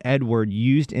is in Edward,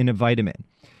 used in a vitamin.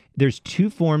 There's two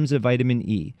forms of vitamin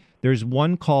E. There's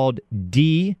one called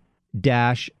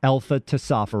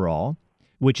D-alpha-tocopherol,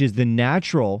 which is the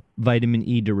natural vitamin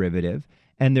E derivative.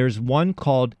 And there's one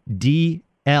called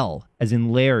DL, as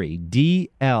in Larry,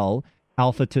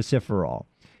 DL-alpha-tocopherol.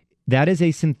 That is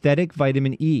a synthetic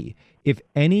vitamin E. If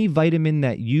any vitamin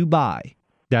that you buy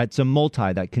that's a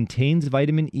multi that contains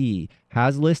vitamin E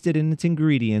has listed in its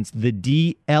ingredients the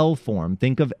DL form,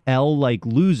 think of L like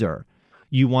loser,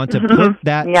 you want to put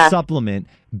that supplement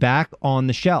back on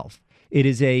the shelf. It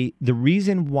is the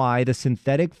reason why the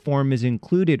synthetic form is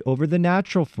included over the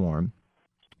natural form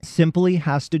simply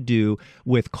has to do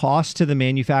with cost to the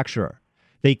manufacturer.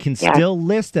 They can still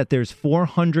list that there's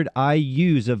 400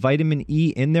 IUs of vitamin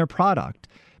E in their product,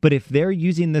 but if they're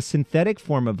using the synthetic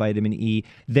form of vitamin E,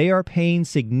 they are paying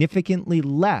significantly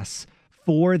less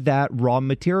for that raw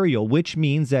material, which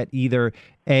means that either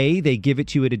A, they give it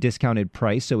to you at a discounted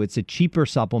price, so it's a cheaper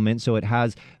supplement, so it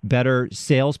has better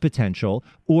sales potential,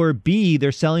 or B,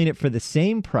 they're selling it for the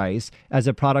same price as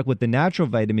a product with the natural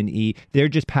vitamin E. They're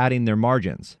just padding their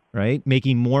margins, right?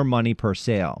 Making more money per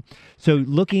sale. So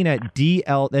looking at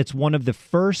DL, that's one of the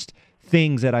first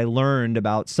things that I learned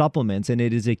about supplements, and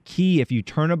it is a key. If you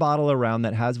turn a bottle around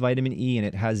that has vitamin E and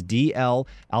it has DL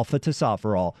alpha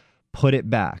tocopherol, put it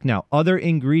back. Now, other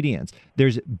ingredients,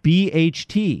 there's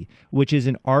BHT, which is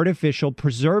an artificial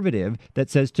preservative that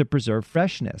says to preserve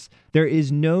freshness. There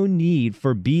is no need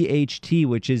for BHT,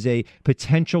 which is a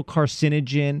potential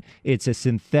carcinogen. It's a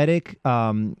synthetic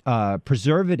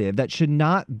preservative that should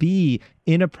not be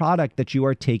in a product that you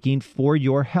are taking for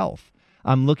your health.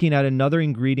 I'm looking at another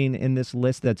ingredient in this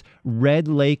list that's Red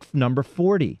Lake number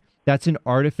 40. That's an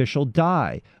artificial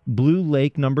dye. Blue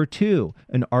Lake number 2,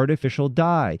 an artificial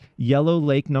dye. Yellow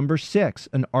Lake number 6,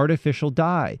 an artificial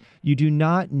dye. You do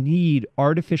not need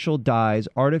artificial dyes,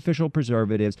 artificial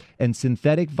preservatives, and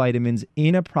synthetic vitamins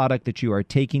in a product that you are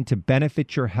taking to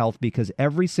benefit your health, because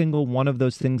every single one of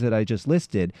those things that I just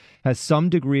listed has some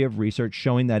degree of research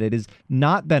showing that it is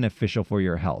not beneficial for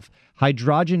your health.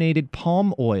 Hydrogenated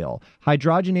palm oil.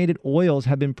 Hydrogenated oils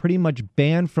have been pretty much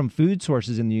banned from food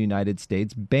sources in the United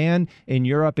States, banned in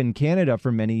Europe and Canada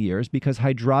for many years, because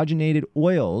hydrogenated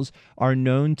oils are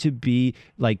known to be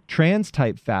like trans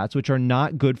type fats, which are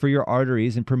not good for your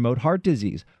arteries and promote heart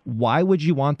disease. Why would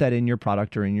you want that in your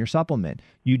product or in your supplement?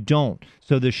 You don't.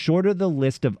 So the shorter the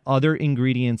list of other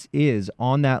ingredients is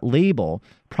on that label,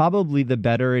 probably the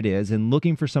better it is. And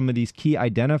looking for some of these key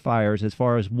identifiers as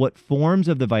far as what forms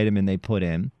of the vitamin they put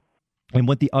in and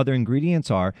what the other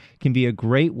ingredients are can be a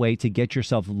great way to get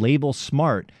yourself label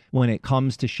smart when it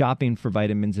comes to shopping for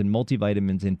vitamins and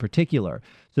multivitamins in particular.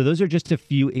 So those are just a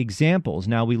few examples.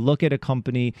 Now we look at a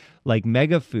company like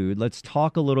Megafood. Let's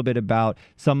talk a little bit about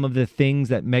some of the things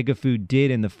that Megafood did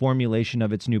in the formulation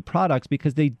of its new products,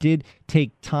 because they did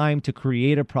take time to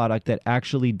create a product that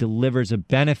actually delivers a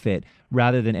benefit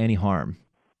rather than any harm.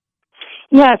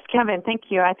 Yes, Kevin, thank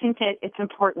you. I think that it's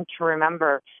important to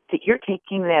remember that you're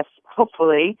taking this,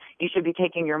 hopefully, you should be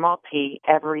taking your multi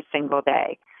every single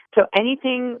day. So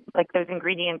anything like those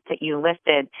ingredients that you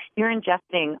listed, you're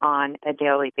ingesting on a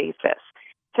daily basis.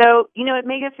 So, at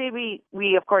Megafood,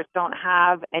 we of course don't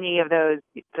have any of those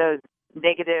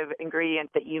negative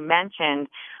ingredients that you mentioned.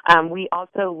 We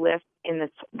also list in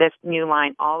this new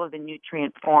line all of the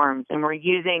nutrient forms, and we're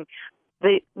using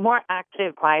the more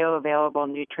active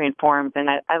bioavailable nutrient forms. And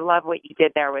I love what you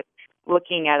did there with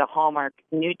looking at a hallmark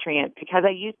nutrient, because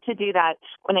I used to do that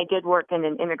when I did work in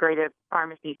an integrative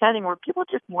pharmacy setting where people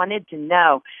just wanted to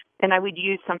know. And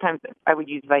sometimes I would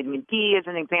use vitamin D as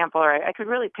an example, or I could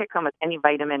really pick almost any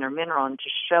vitamin or mineral and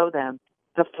just show them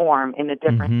the form in the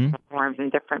different forms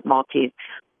and different multis.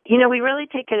 We really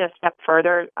take it a step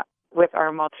further with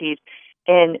our multis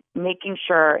in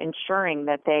ensuring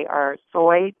that they are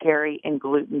soy, dairy, and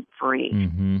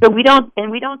gluten-free. So we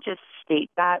don't just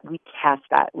state that, we test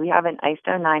that. We have an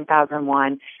ISO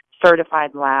 9001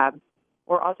 certified lab.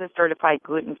 We're also certified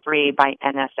gluten-free by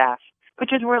NSF,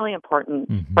 which is really important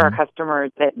for our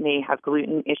customers that may have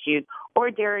gluten issues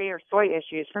or dairy or soy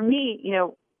issues. For me,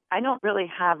 I don't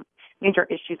really have major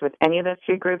issues with any of those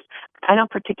food groups. I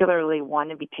don't particularly want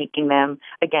to be taking them,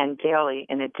 again, daily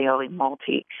in a daily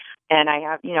multi. And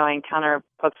I encounter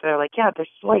folks that are like, yeah, there's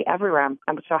soy everywhere.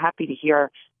 I'm so happy to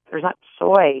hear there's not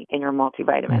soy in your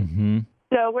multivitamin.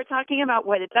 So we're talking about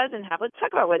what it doesn't have. Let's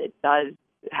talk about what it does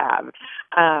have.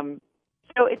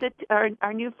 So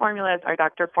our new formulas, our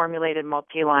doctor-formulated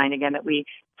multi-line, again, that we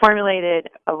formulated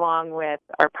along with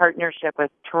our partnership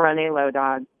with Tarone Low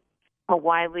Dog, a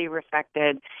widely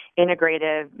respected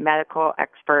integrative medical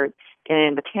expert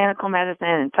in botanical medicine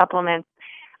and supplements.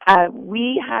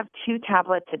 We have 2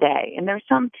 tablets a day, and there's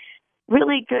some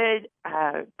really good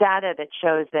data that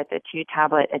shows that the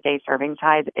 2-tablet-a-day serving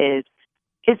size is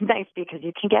nice because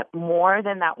you can get more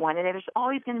than that one a day. There's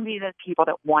always going to be those people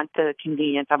that want the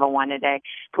convenience of a one a day,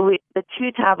 but the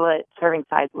 2-tablet serving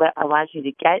size allows you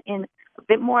to get in a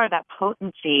bit more of that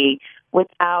potency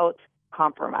without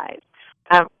compromise.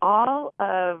 All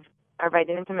of our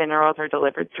vitamins and minerals are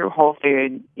delivered through whole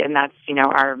food, and that's,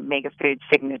 our Mega Food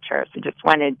signature. So just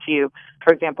wanted to,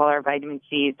 for example, our vitamin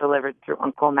C is delivered through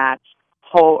Uncle Matt's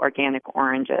whole organic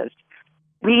oranges.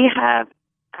 We have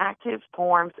active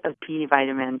forms of B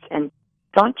vitamins, and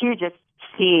don't you just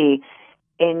see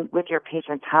with your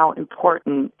patients how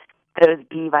important those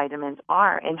B vitamins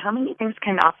are and how many things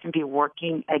can often be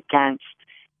working against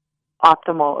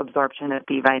optimal absorption of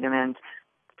B vitamins.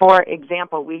 For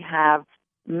example, we have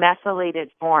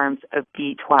methylated forms of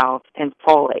B12 and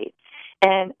folate.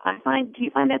 And do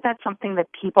you find that that's something that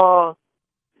people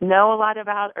know a lot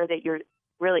about, or that you're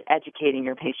really educating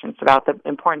your patients about the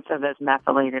importance of those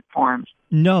methylated forms?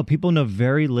 No, people know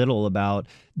very little about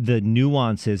the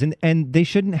nuances, and they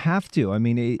shouldn't have to. I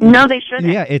mean, no, they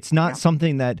shouldn't. Yeah, it's not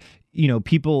something that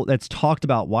people that's talked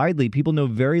about widely. People know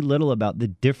very little about the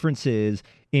differences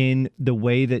in the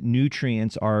way that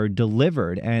nutrients are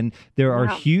delivered. And there are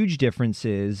huge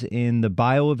differences in the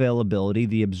bioavailability,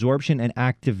 the absorption and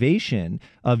activation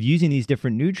of using these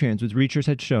different nutrients, which research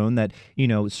had shown that,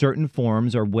 certain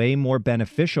forms are way more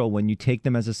beneficial when you take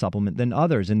them as a supplement than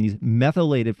others. And these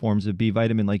methylated forms of B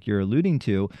vitamin, like you're alluding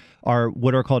to, are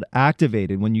what are called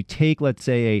activated. When you take, let's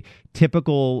say, a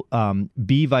typical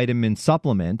B vitamin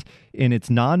supplement in its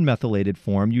non-methylated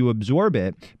form, you absorb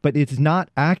it, but it's not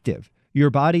active. Your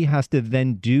body has to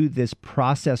then do this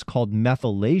process called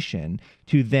methylation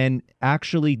to then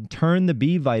actually turn the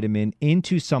B vitamin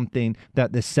into something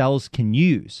that the cells can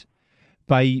use.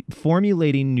 By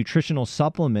formulating nutritional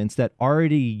supplements that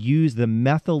already use the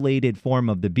methylated form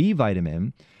of the B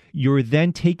vitamin, you're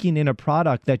then taking in a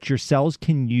product that your cells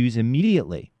can use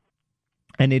immediately.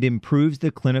 And it improves the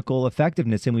clinical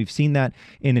effectiveness. And we've seen that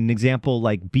in an example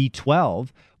like B12,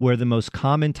 where the most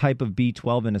common type of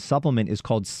B12 in a supplement is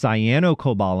called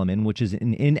cyanocobalamin, which is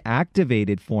an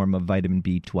inactivated form of vitamin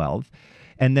B12.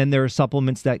 And then there are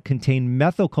supplements that contain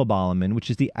methylcobalamin,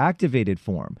 which is the activated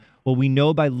form. Well, we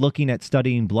know by looking at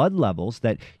studying blood levels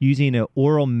that using an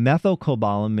oral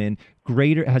methylcobalamin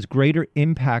has greater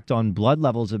impact on blood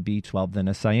levels of B12 than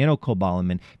a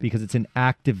cyanocobalamin because it's an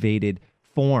activated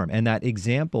form. And that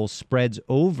example spreads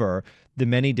over the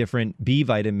many different B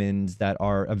vitamins that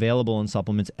are available in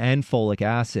supplements and folic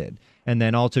acid, and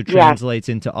then also translates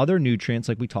into other nutrients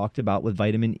like we talked about with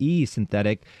vitamin E,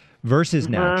 synthetic versus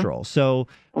natural. So,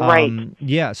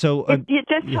 So it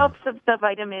just helps the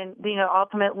vitamin,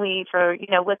 ultimately for,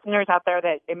 listeners out there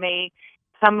that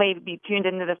some may be tuned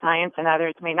into the science and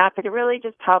others may not, but it really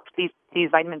just helps these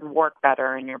vitamins work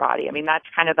better in your body. I mean, that's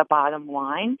kind of the bottom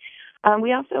line.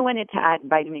 We also wanted to add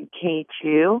vitamin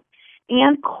K2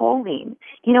 and choline.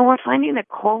 We're finding that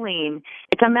choline,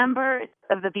 it's a member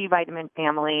of the B vitamin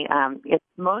family. It's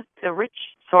the richest,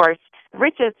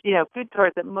 food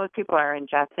source that most people are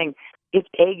ingesting is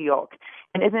egg yolk.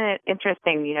 And isn't it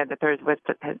interesting, that there's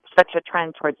such a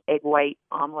trend towards egg white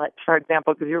omelets, for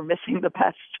example, because you're missing the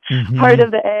best part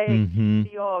of the egg, the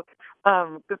yolk.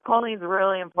 Because choline is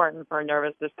really important for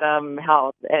nervous system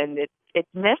health, and it's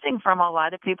missing from a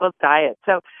lot of people's diets.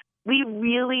 So we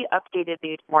really updated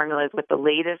these formulas with the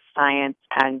latest science,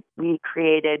 and we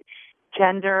created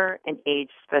gender and age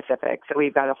specific. So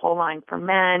we've got a whole line for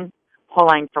men, whole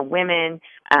line for women.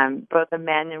 Both the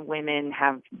men and women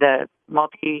have the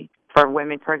multi for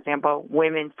women, for example,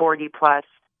 women 40 plus,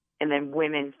 and then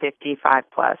women 55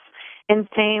 plus. And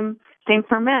same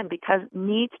for men, because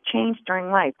needs change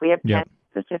during life. We have 10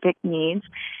 specific needs,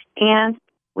 and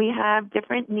we have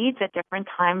different needs at different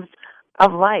times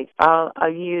of life. I'll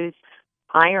use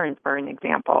iron for an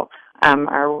example.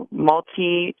 Our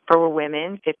multi for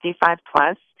women 55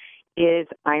 plus is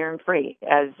iron free,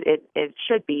 as it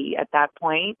should be at that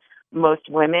point. Most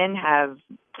women have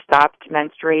stopped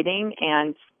menstruating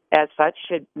and as such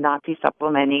should not be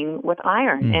supplementing with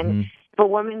iron. Mm-hmm. And if a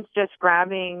woman's just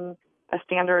grabbing a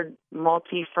standard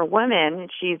multi for women,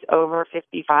 she's over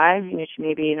 55, she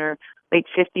may be in her late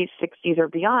 50s, 60s, or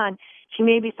beyond, she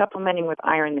may be supplementing with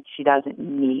iron that she doesn't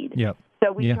need. Yep.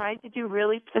 So we tried to do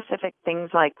really specific things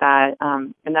like that.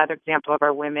 Another example of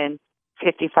our women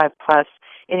 55 plus,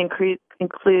 it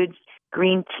includes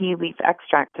green tea leaf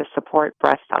extract to support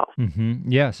breast health. Mm-hmm.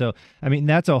 Yeah. So,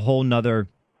 that's a whole nother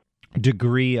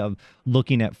degree of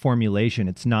looking at formulation.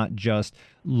 It's not just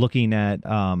looking at,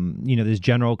 this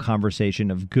general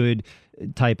conversation of good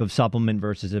type of supplement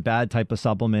versus a bad type of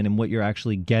supplement and what you're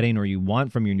actually getting or you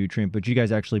want from your nutrient. But you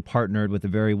guys actually partnered with a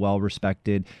very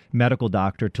well-respected medical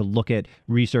doctor to look at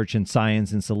research and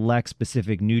science and select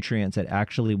specific nutrients that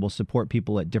actually will support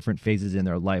people at different phases in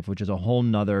their life, which is a whole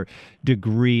nother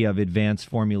degree of advanced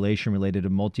formulation related to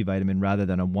multivitamin rather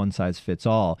than a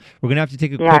one-size-fits-all. We're going to have to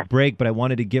take a quick break, but I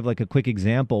wanted to give a quick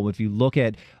example. If you look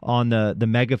at on the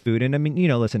mega food, and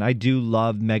listen, I do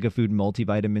love mega food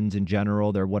multivitamins in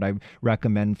general. They're what I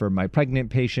recommend for my pregnant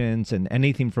patients, and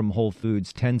anything from Whole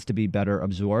Foods tends to be better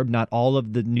absorbed. Not all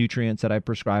of the nutrients that I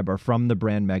prescribe are from the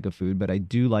brand Mega Food, but I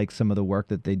do like some of the work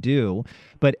that they do.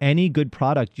 But any good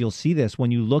product, you'll see this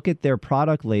when you look at their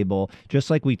product label, just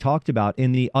like we talked about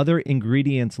in the other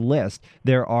ingredients list,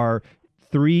 there are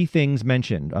 3 things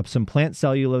mentioned of some plant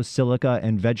cellulose, silica,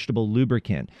 and vegetable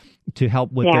lubricant to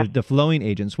help with the flowing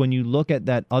agents. When you look at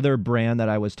that other brand that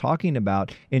I was talking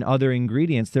about in other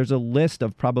ingredients, there's a list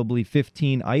of probably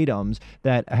 15 items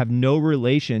that have no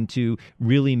relation to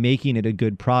really making it a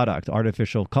good product.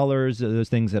 Artificial colors, those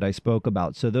things that I spoke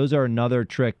about. So those are another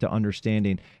trick to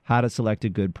understanding how to select a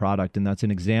good product. And that's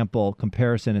an example,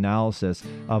 comparison analysis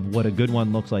of what a good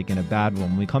one looks like and a bad one.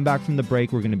 When we come back from the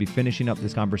break, we're going to be finishing up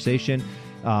this conversation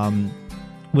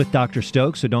with Dr.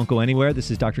 Stokes, so don't go anywhere. This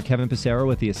is Dr. Kevin Passero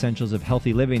with the Essentials of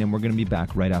Healthy Living, and we're going to be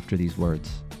back right after these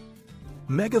words.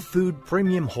 Mega Food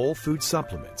Premium Whole Food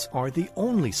Supplements are the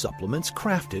only supplements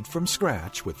crafted from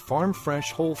scratch with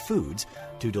farm-fresh whole foods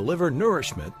to deliver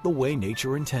nourishment the way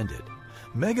nature intended.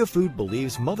 Mega Food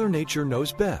believes Mother Nature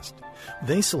knows best.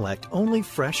 They select only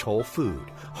fresh whole food,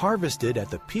 harvested at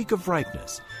the peak of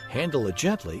ripeness, handle it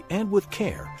gently and with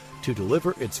care to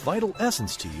deliver its vital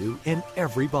essence to you in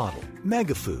every bottle.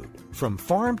 Mega Food, from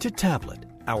farm to tablet.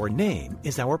 Our name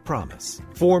is our promise.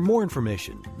 For more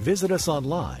information, visit us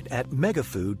online at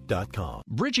megafood.com.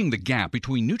 Bridging the gap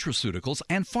between nutraceuticals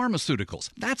and pharmaceuticals.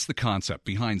 That's the concept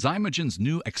behind Zymogen's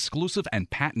new exclusive and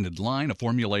patented line of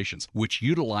formulations, which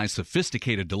utilize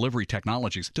sophisticated delivery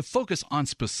technologies to focus on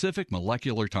specific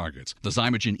molecular targets. The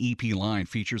Zymogen EP line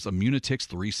features Immunitix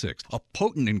 3.6, a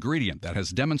potent ingredient that has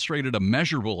demonstrated a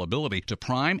measurable ability to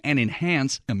prime and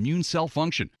enhance immune cell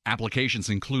function. Applications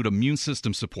include immune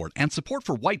system support and support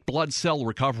for white blood cell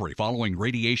recovery following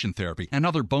radiation therapy and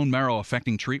other bone marrow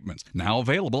affecting treatments. Now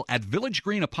available at Village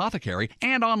Green Apothecary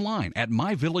and online at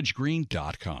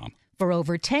myvillagegreen.com. For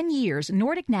over 10 years,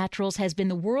 Nordic Naturals has been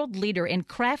the world leader in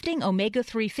crafting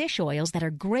omega-3 fish oils that are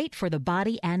great for the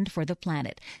body and for the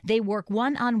planet. They work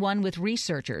one-on-one with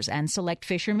researchers and select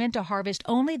fishermen to harvest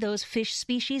only those fish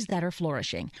species that are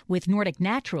flourishing. With Nordic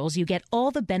Naturals, you get all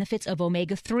the benefits of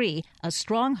omega-3, a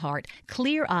strong heart,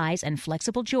 clear eyes, and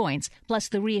flexible joints, plus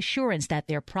the reassurance that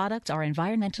their products are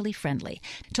environmentally friendly.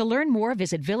 To learn more,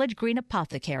 visit Village Green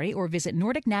Apothecary or visit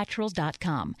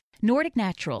NordicNaturals.com. Nordic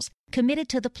Naturals, committed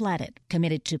to the planet,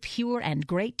 committed to pure and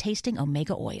great-tasting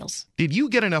omega oils. Did you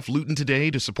get enough lutein today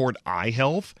to support eye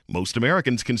health? Most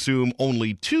Americans consume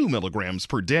only 2 milligrams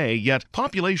per day, yet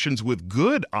populations with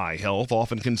good eye health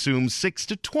often consume 6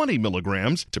 to 20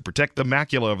 milligrams to protect the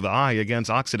macula of the eye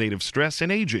against oxidative stress and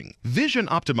aging. Vision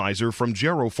Optimizer from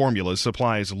Gero Formulas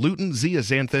supplies lutein,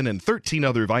 zeaxanthin, and 13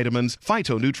 other vitamins,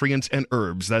 phytonutrients, and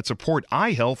herbs that support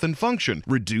eye health and function,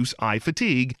 reduce eye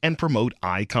fatigue, and promote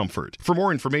eye comfort. For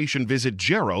more information, visit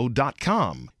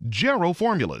Gero.com. Gero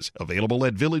Formulas, available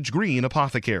at Village Green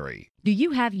Apothecary. Do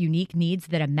you have unique needs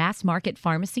that a mass market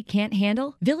pharmacy can't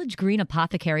handle? Village Green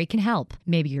Apothecary can help.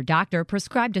 Maybe your doctor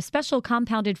prescribed a special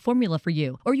compounded formula for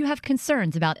you, or you have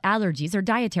concerns about allergies or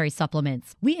dietary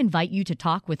supplements. We invite you to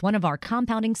talk with one of our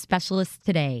compounding specialists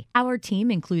today. Our team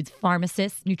includes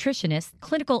pharmacists, nutritionists,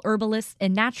 clinical herbalists,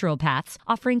 and naturopaths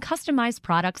offering customized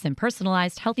products and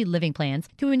personalized healthy living plans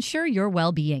to ensure your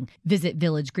well-being. Visit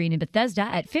Village Green in Bethesda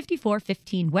at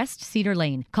 5415 West Cedar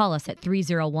Lane. Call us at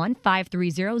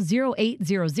 301-530-0800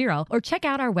 or check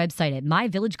out our website at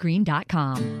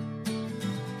myvillagegreen.com.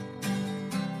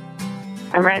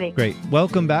 I'm ready. Great.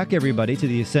 Welcome back, everybody, to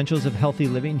the Essentials of Healthy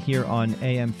Living here on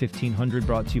AM 1500,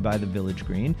 brought to you by the Village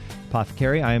Green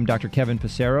Apothecary. I am Dr. Kevin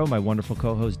Passero. My wonderful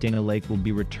co-host Dana Lake will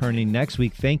be returning next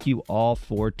week. Thank you all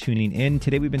for tuning in.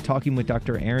 Today we've been talking with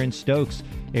Dr. Aaron Stokes,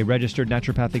 a registered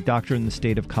naturopathic doctor in the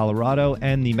state of Colorado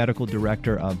and the medical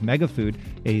director of Megafood,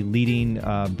 a leading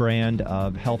brand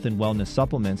of health and wellness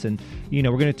supplements. And, we're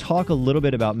going to talk a little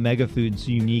bit about Megafood's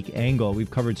unique angle.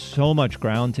 We've covered so much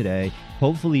ground today.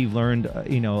 Hopefully you've learned a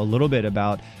little bit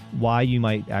about why you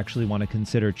might actually want to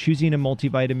consider choosing a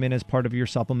multivitamin as part of your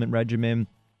supplement regimen,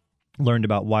 learned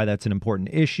about why that's an important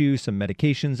issue, some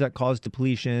medications that cause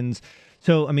depletions.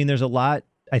 So, there's a lot,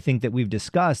 I think, that we've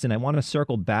discussed, and I want to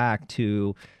circle back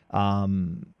to,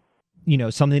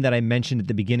 something that I mentioned at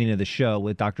the beginning of the show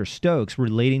with Dr. Stokes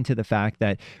relating to the fact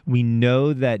that we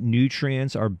know that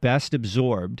nutrients are best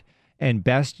absorbed and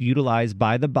best utilized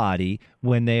by the body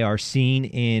when they are seen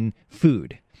in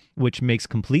food, which makes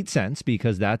complete sense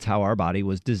because that's how our body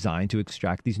was designed to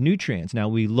extract these nutrients. Now,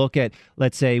 we look at,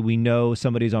 let's say we know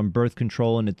somebody's on birth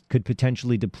control and it could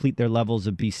potentially deplete their levels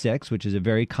of B6, which is a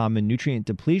very common nutrient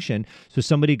depletion. So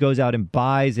somebody goes out and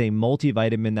buys a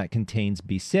multivitamin that contains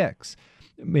B6.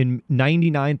 In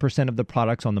 99% of the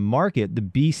products on the market, the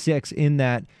B6 in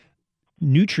that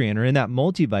nutrient or in that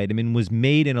multivitamin was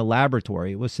made in a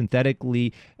laboratory. It was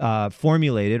synthetically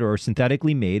formulated or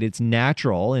synthetically made. It's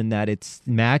natural in that it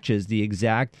matches the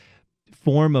exact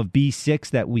form of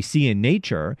B6 that we see in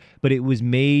nature, but it was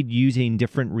made using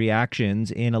different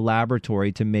reactions in a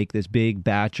laboratory to make this big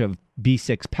batch of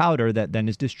B6 powder that then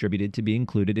is distributed to be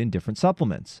included in different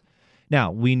supplements. Now,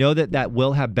 we know that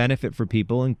will have benefit for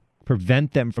people and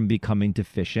prevent them from becoming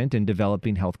deficient and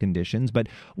developing health conditions. But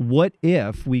what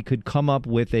if we could come up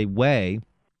with a way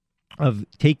of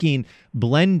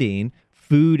blending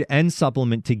food and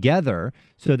supplement together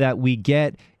so that we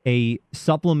get a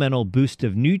supplemental boost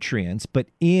of nutrients, but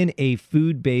in a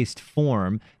food-based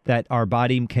form that our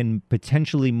body can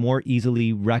potentially more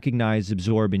easily recognize,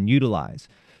 absorb, and utilize?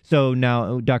 So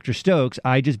now, Dr. Stokes,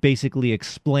 I just basically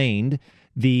explained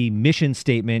the mission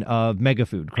statement of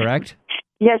Megafood, correct?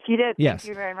 Yes, you did. Yes. Thank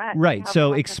you very much. Right.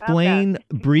 So explain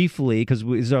briefly, because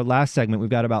this is our last segment. We've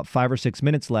got about 5 or 6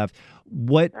 minutes left.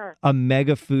 What a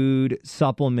Megafood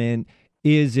supplement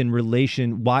is in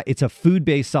relation, why it's a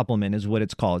food-based supplement is what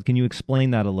it's called. Can you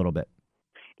explain that a little bit?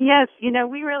 Yes.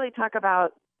 We really talk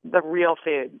about the real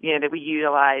food, that we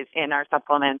utilize in our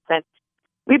supplements. And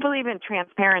we believe in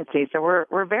transparency. So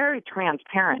we're very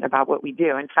transparent about what we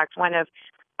do. In fact, one of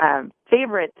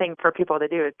favorite thing for people to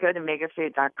do is go to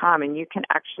megafood.com and you can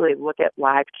actually look at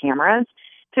live cameras.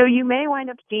 So you may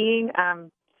wind up seeing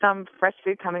some fresh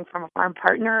food coming from a farm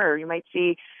partner, or you might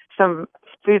see some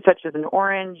food such as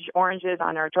oranges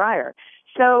on our dryer.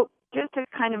 So just to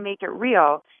kind of make it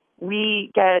real, we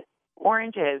get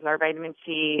oranges. Our vitamin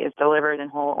C is delivered in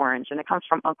whole orange, and it comes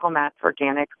from Uncle Matt's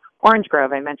Organic Orange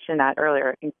Grove. I mentioned that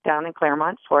earlier. Down in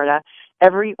Claremont, Florida,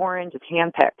 every orange is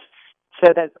hand-picked.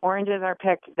 So those oranges are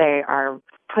picked. They are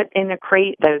put in a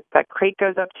crate. That crate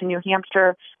goes up to New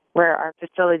Hampshire, where our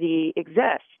facility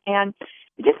exists. And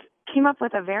we just came up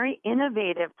with a very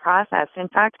innovative process. In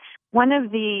fact, one of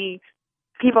the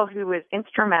people who was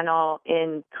instrumental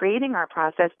in creating our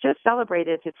process just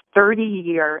celebrated his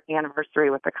 30-year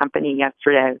anniversary with the company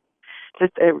yesterday.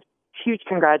 Just a huge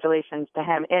congratulations to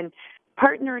him. And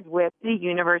partnered with the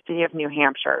University of New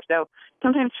Hampshire. So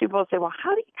sometimes people say, well,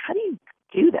 how do you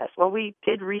do this? Well, we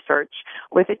did research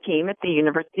with a team at the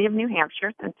University of New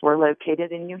Hampshire, since we're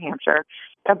located in New Hampshire,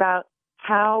 about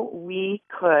how we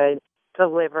could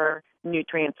deliver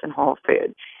nutrients in whole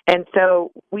food. And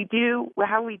so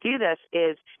how we do this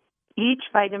is each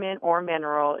vitamin or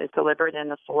mineral is delivered in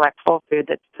a select whole food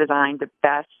that's designed to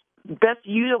best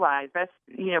utilize,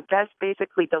 best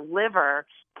basically deliver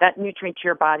that nutrient to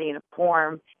your body in a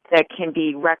form that can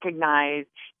be recognized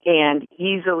and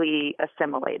easily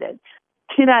assimilated.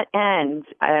 To that end,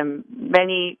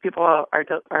 many people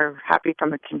are happy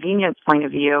from a convenience point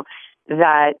of view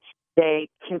that they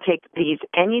can take these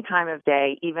any time of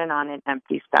day, even on an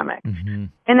empty stomach. Mm-hmm.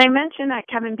 And I mention that,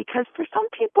 Kevin, because for some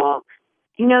people,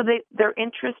 they're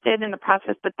interested in the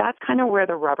process, but that's kind of where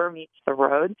the rubber meets the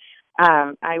road.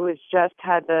 I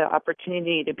had the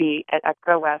opportunity to be at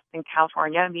Expo West in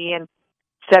California. Me and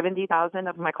 70,000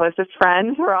 of my closest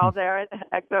friends were all there at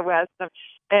Expo West.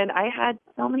 And I had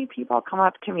so many people come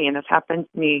up to me, and this happens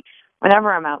to me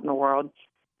whenever I'm out in the world,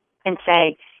 and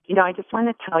say, I just want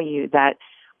to tell you that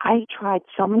I tried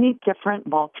so many different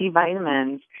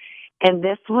multivitamins, and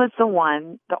this was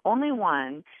the only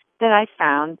one that I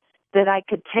found that I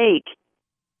could take,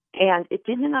 and it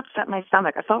didn't upset my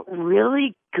stomach. I felt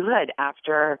really good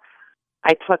after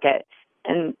I took it.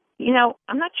 And,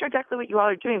 I'm not sure exactly what you all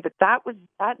are doing, but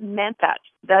that meant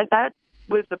that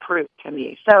was the proof to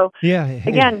me. So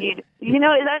again,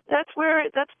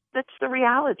 that's the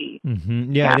reality.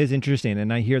 Mm-hmm. Yeah, it is interesting,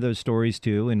 and I hear those stories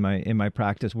too in my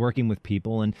practice working with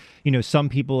people. And some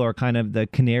people are kind of the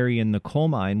canary in the coal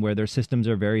mine where their systems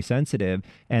are very sensitive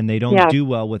and they don't do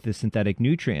well with the synthetic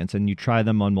nutrients. And you try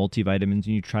them on multivitamins and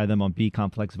you try them on B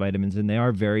complex vitamins, and they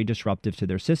are very disruptive to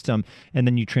their system. And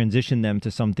then you transition them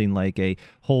to something like a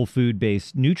whole food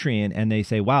based nutrient, and they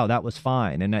say, "Wow, that was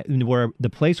fine." And where the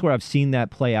place where I've seen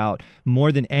that play out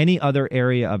more than any other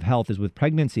area of health is with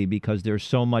pregnancy, because there's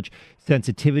so much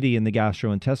sensitivity in the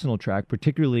gastrointestinal tract,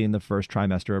 particularly in the first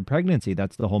trimester of pregnancy.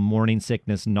 That's the whole morning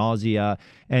sickness, nausea,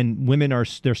 and women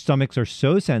their stomachs are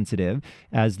so sensitive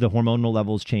as the hormonal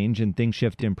levels change and things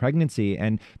shift in pregnancy.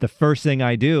 And the first thing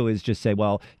I do is just say,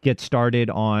 well, get started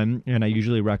on, and I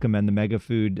usually recommend the Mega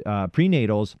Food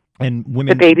prenatals. And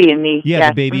women, the baby and me,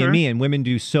 the baby and me, and women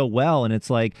do so well. And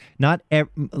it's like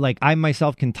like I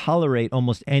myself can tolerate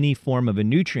almost any form of a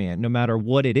nutrient, no matter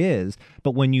what it is.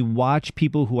 But when you watch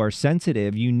people who are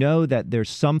sensitive, you know that there's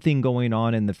something going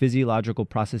on in the physiological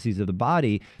processes of the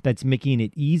body that's making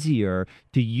it easier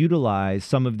to utilize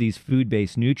some of these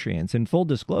food-based nutrients. And full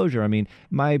disclosure, I mean,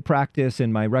 my practice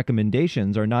and my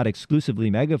recommendations are not exclusively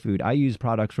Mega Food. I use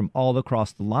products from all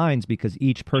across the lines because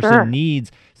each person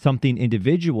needs something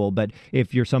individual. But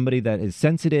if you're somebody that is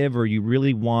sensitive, or you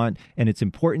really want, and it's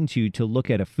important to you to look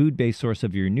at a food-based source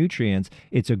of your nutrients,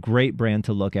 it's a great brand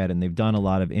to look at. And they've done a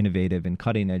lot of innovative and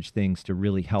cutting-edge things to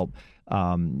really help,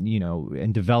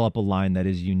 and develop a line that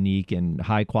is unique and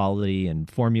high quality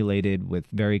and formulated with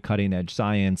very cutting-edge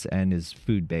science and is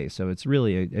food-based. So it's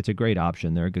really it's a great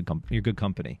option. They're you're a good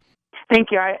company. Thank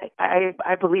you.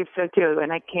 I believe so too.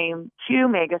 And I came to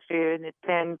Mega Food, and it's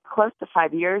been close to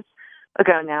 5 years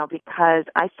ago now, because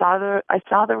I saw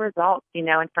the results,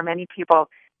 and for many people,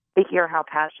 they hear how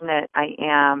passionate I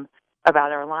am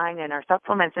about our line and our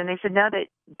supplements, and they should know that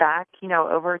back,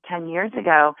 over 10 years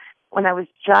ago, when I was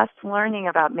just learning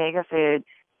about Mega Food,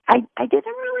 I didn't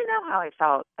really know how I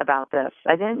felt about this.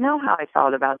 I didn't know how I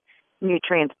felt about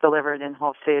nutrients delivered in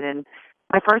whole food. And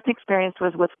my first experience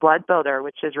was with Blood Builder,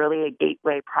 which is really a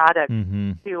gateway product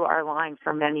to our line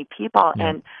for many people. Yeah.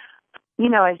 And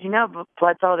as you know,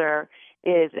 Blood Builder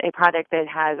is a product that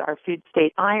has our food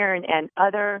state iron and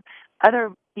other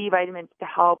B vitamins to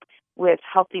help with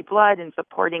healthy blood and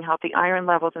supporting healthy iron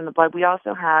levels in the blood. We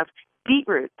also have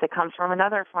beetroot that comes from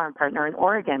another farm partner in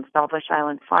Oregon, Stallbush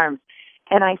Island Farms.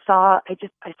 And I saw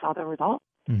the results.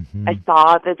 Mm-hmm. I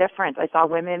saw the difference. I saw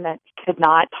women that could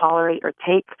not tolerate or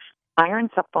take iron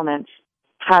supplements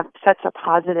have such a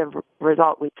positive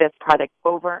result with this product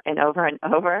over and over and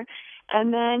over.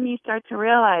 And then you start to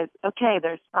realize, okay,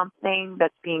 there's something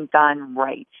that's being done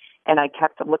right. And I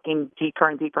kept looking deeper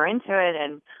and deeper into it.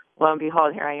 And lo and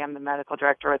behold, here I am, the medical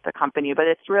director at the company. But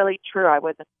it's really true. I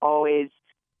wasn't always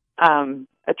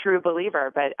a true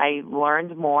believer, but I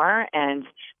learned more. And,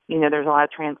 there's a lot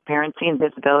of transparency and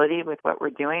visibility with what we're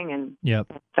doing. And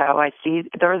so I see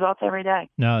the results every day.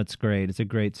 No, it's great. It's a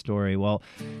great story. Well,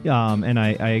 and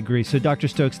I agree. So Dr.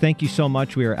 Stokes, thank you so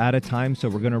much. We are out of time, so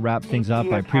we're going to wrap things up.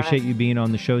 I appreciate you being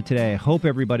on the show today. I hope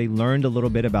everybody learned a little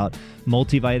bit about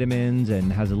multivitamins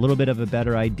and has a little bit of a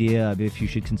better idea of if you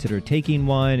should consider taking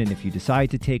one, and if you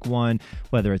decide to take one,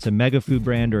 whether it's a Mega Food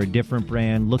brand or a different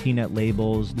brand, looking at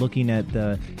labels, looking at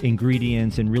the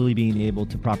ingredients, and really being able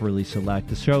to properly select.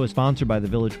 The show is sponsored by the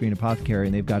Village Green Apothecary,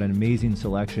 and they've got an amazing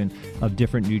selection of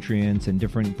different nutrients and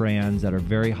different brands that are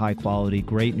very high quality,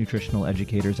 great nutritional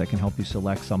educators that can help you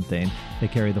select something. They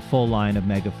carry the full line of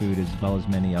Mega Food as well as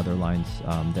many other lines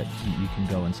that you can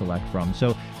go and select from.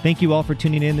 So thank you all for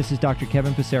tuning in. This is Dr.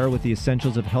 Kevin Passero with the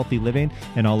Essentials of Healthy Living,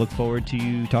 and I'll look forward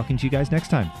to talking to you guys next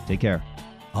time. Take care.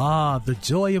 Ah, the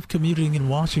joy of commuting in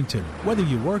Washington. Whether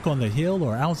you work on the Hill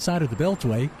or outside of the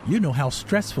Beltway, you know how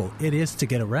stressful it is to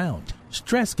get around.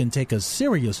 Stress can take a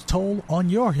serious toll on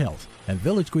your health, and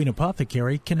Village Green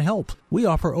Apothecary can help. We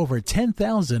offer over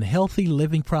 10,000 healthy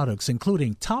living products,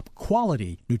 including top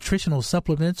quality nutritional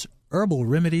supplements, herbal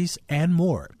remedies, and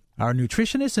more. Our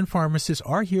nutritionists and pharmacists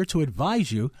are here to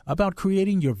advise you about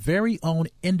creating your very own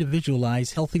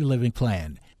individualized healthy living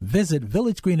plan. Visit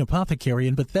Village Green Apothecary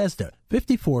in Bethesda,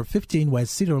 5415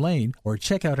 West Cedar Lane, or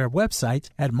check out our website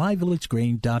at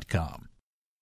myvillagegreen.com.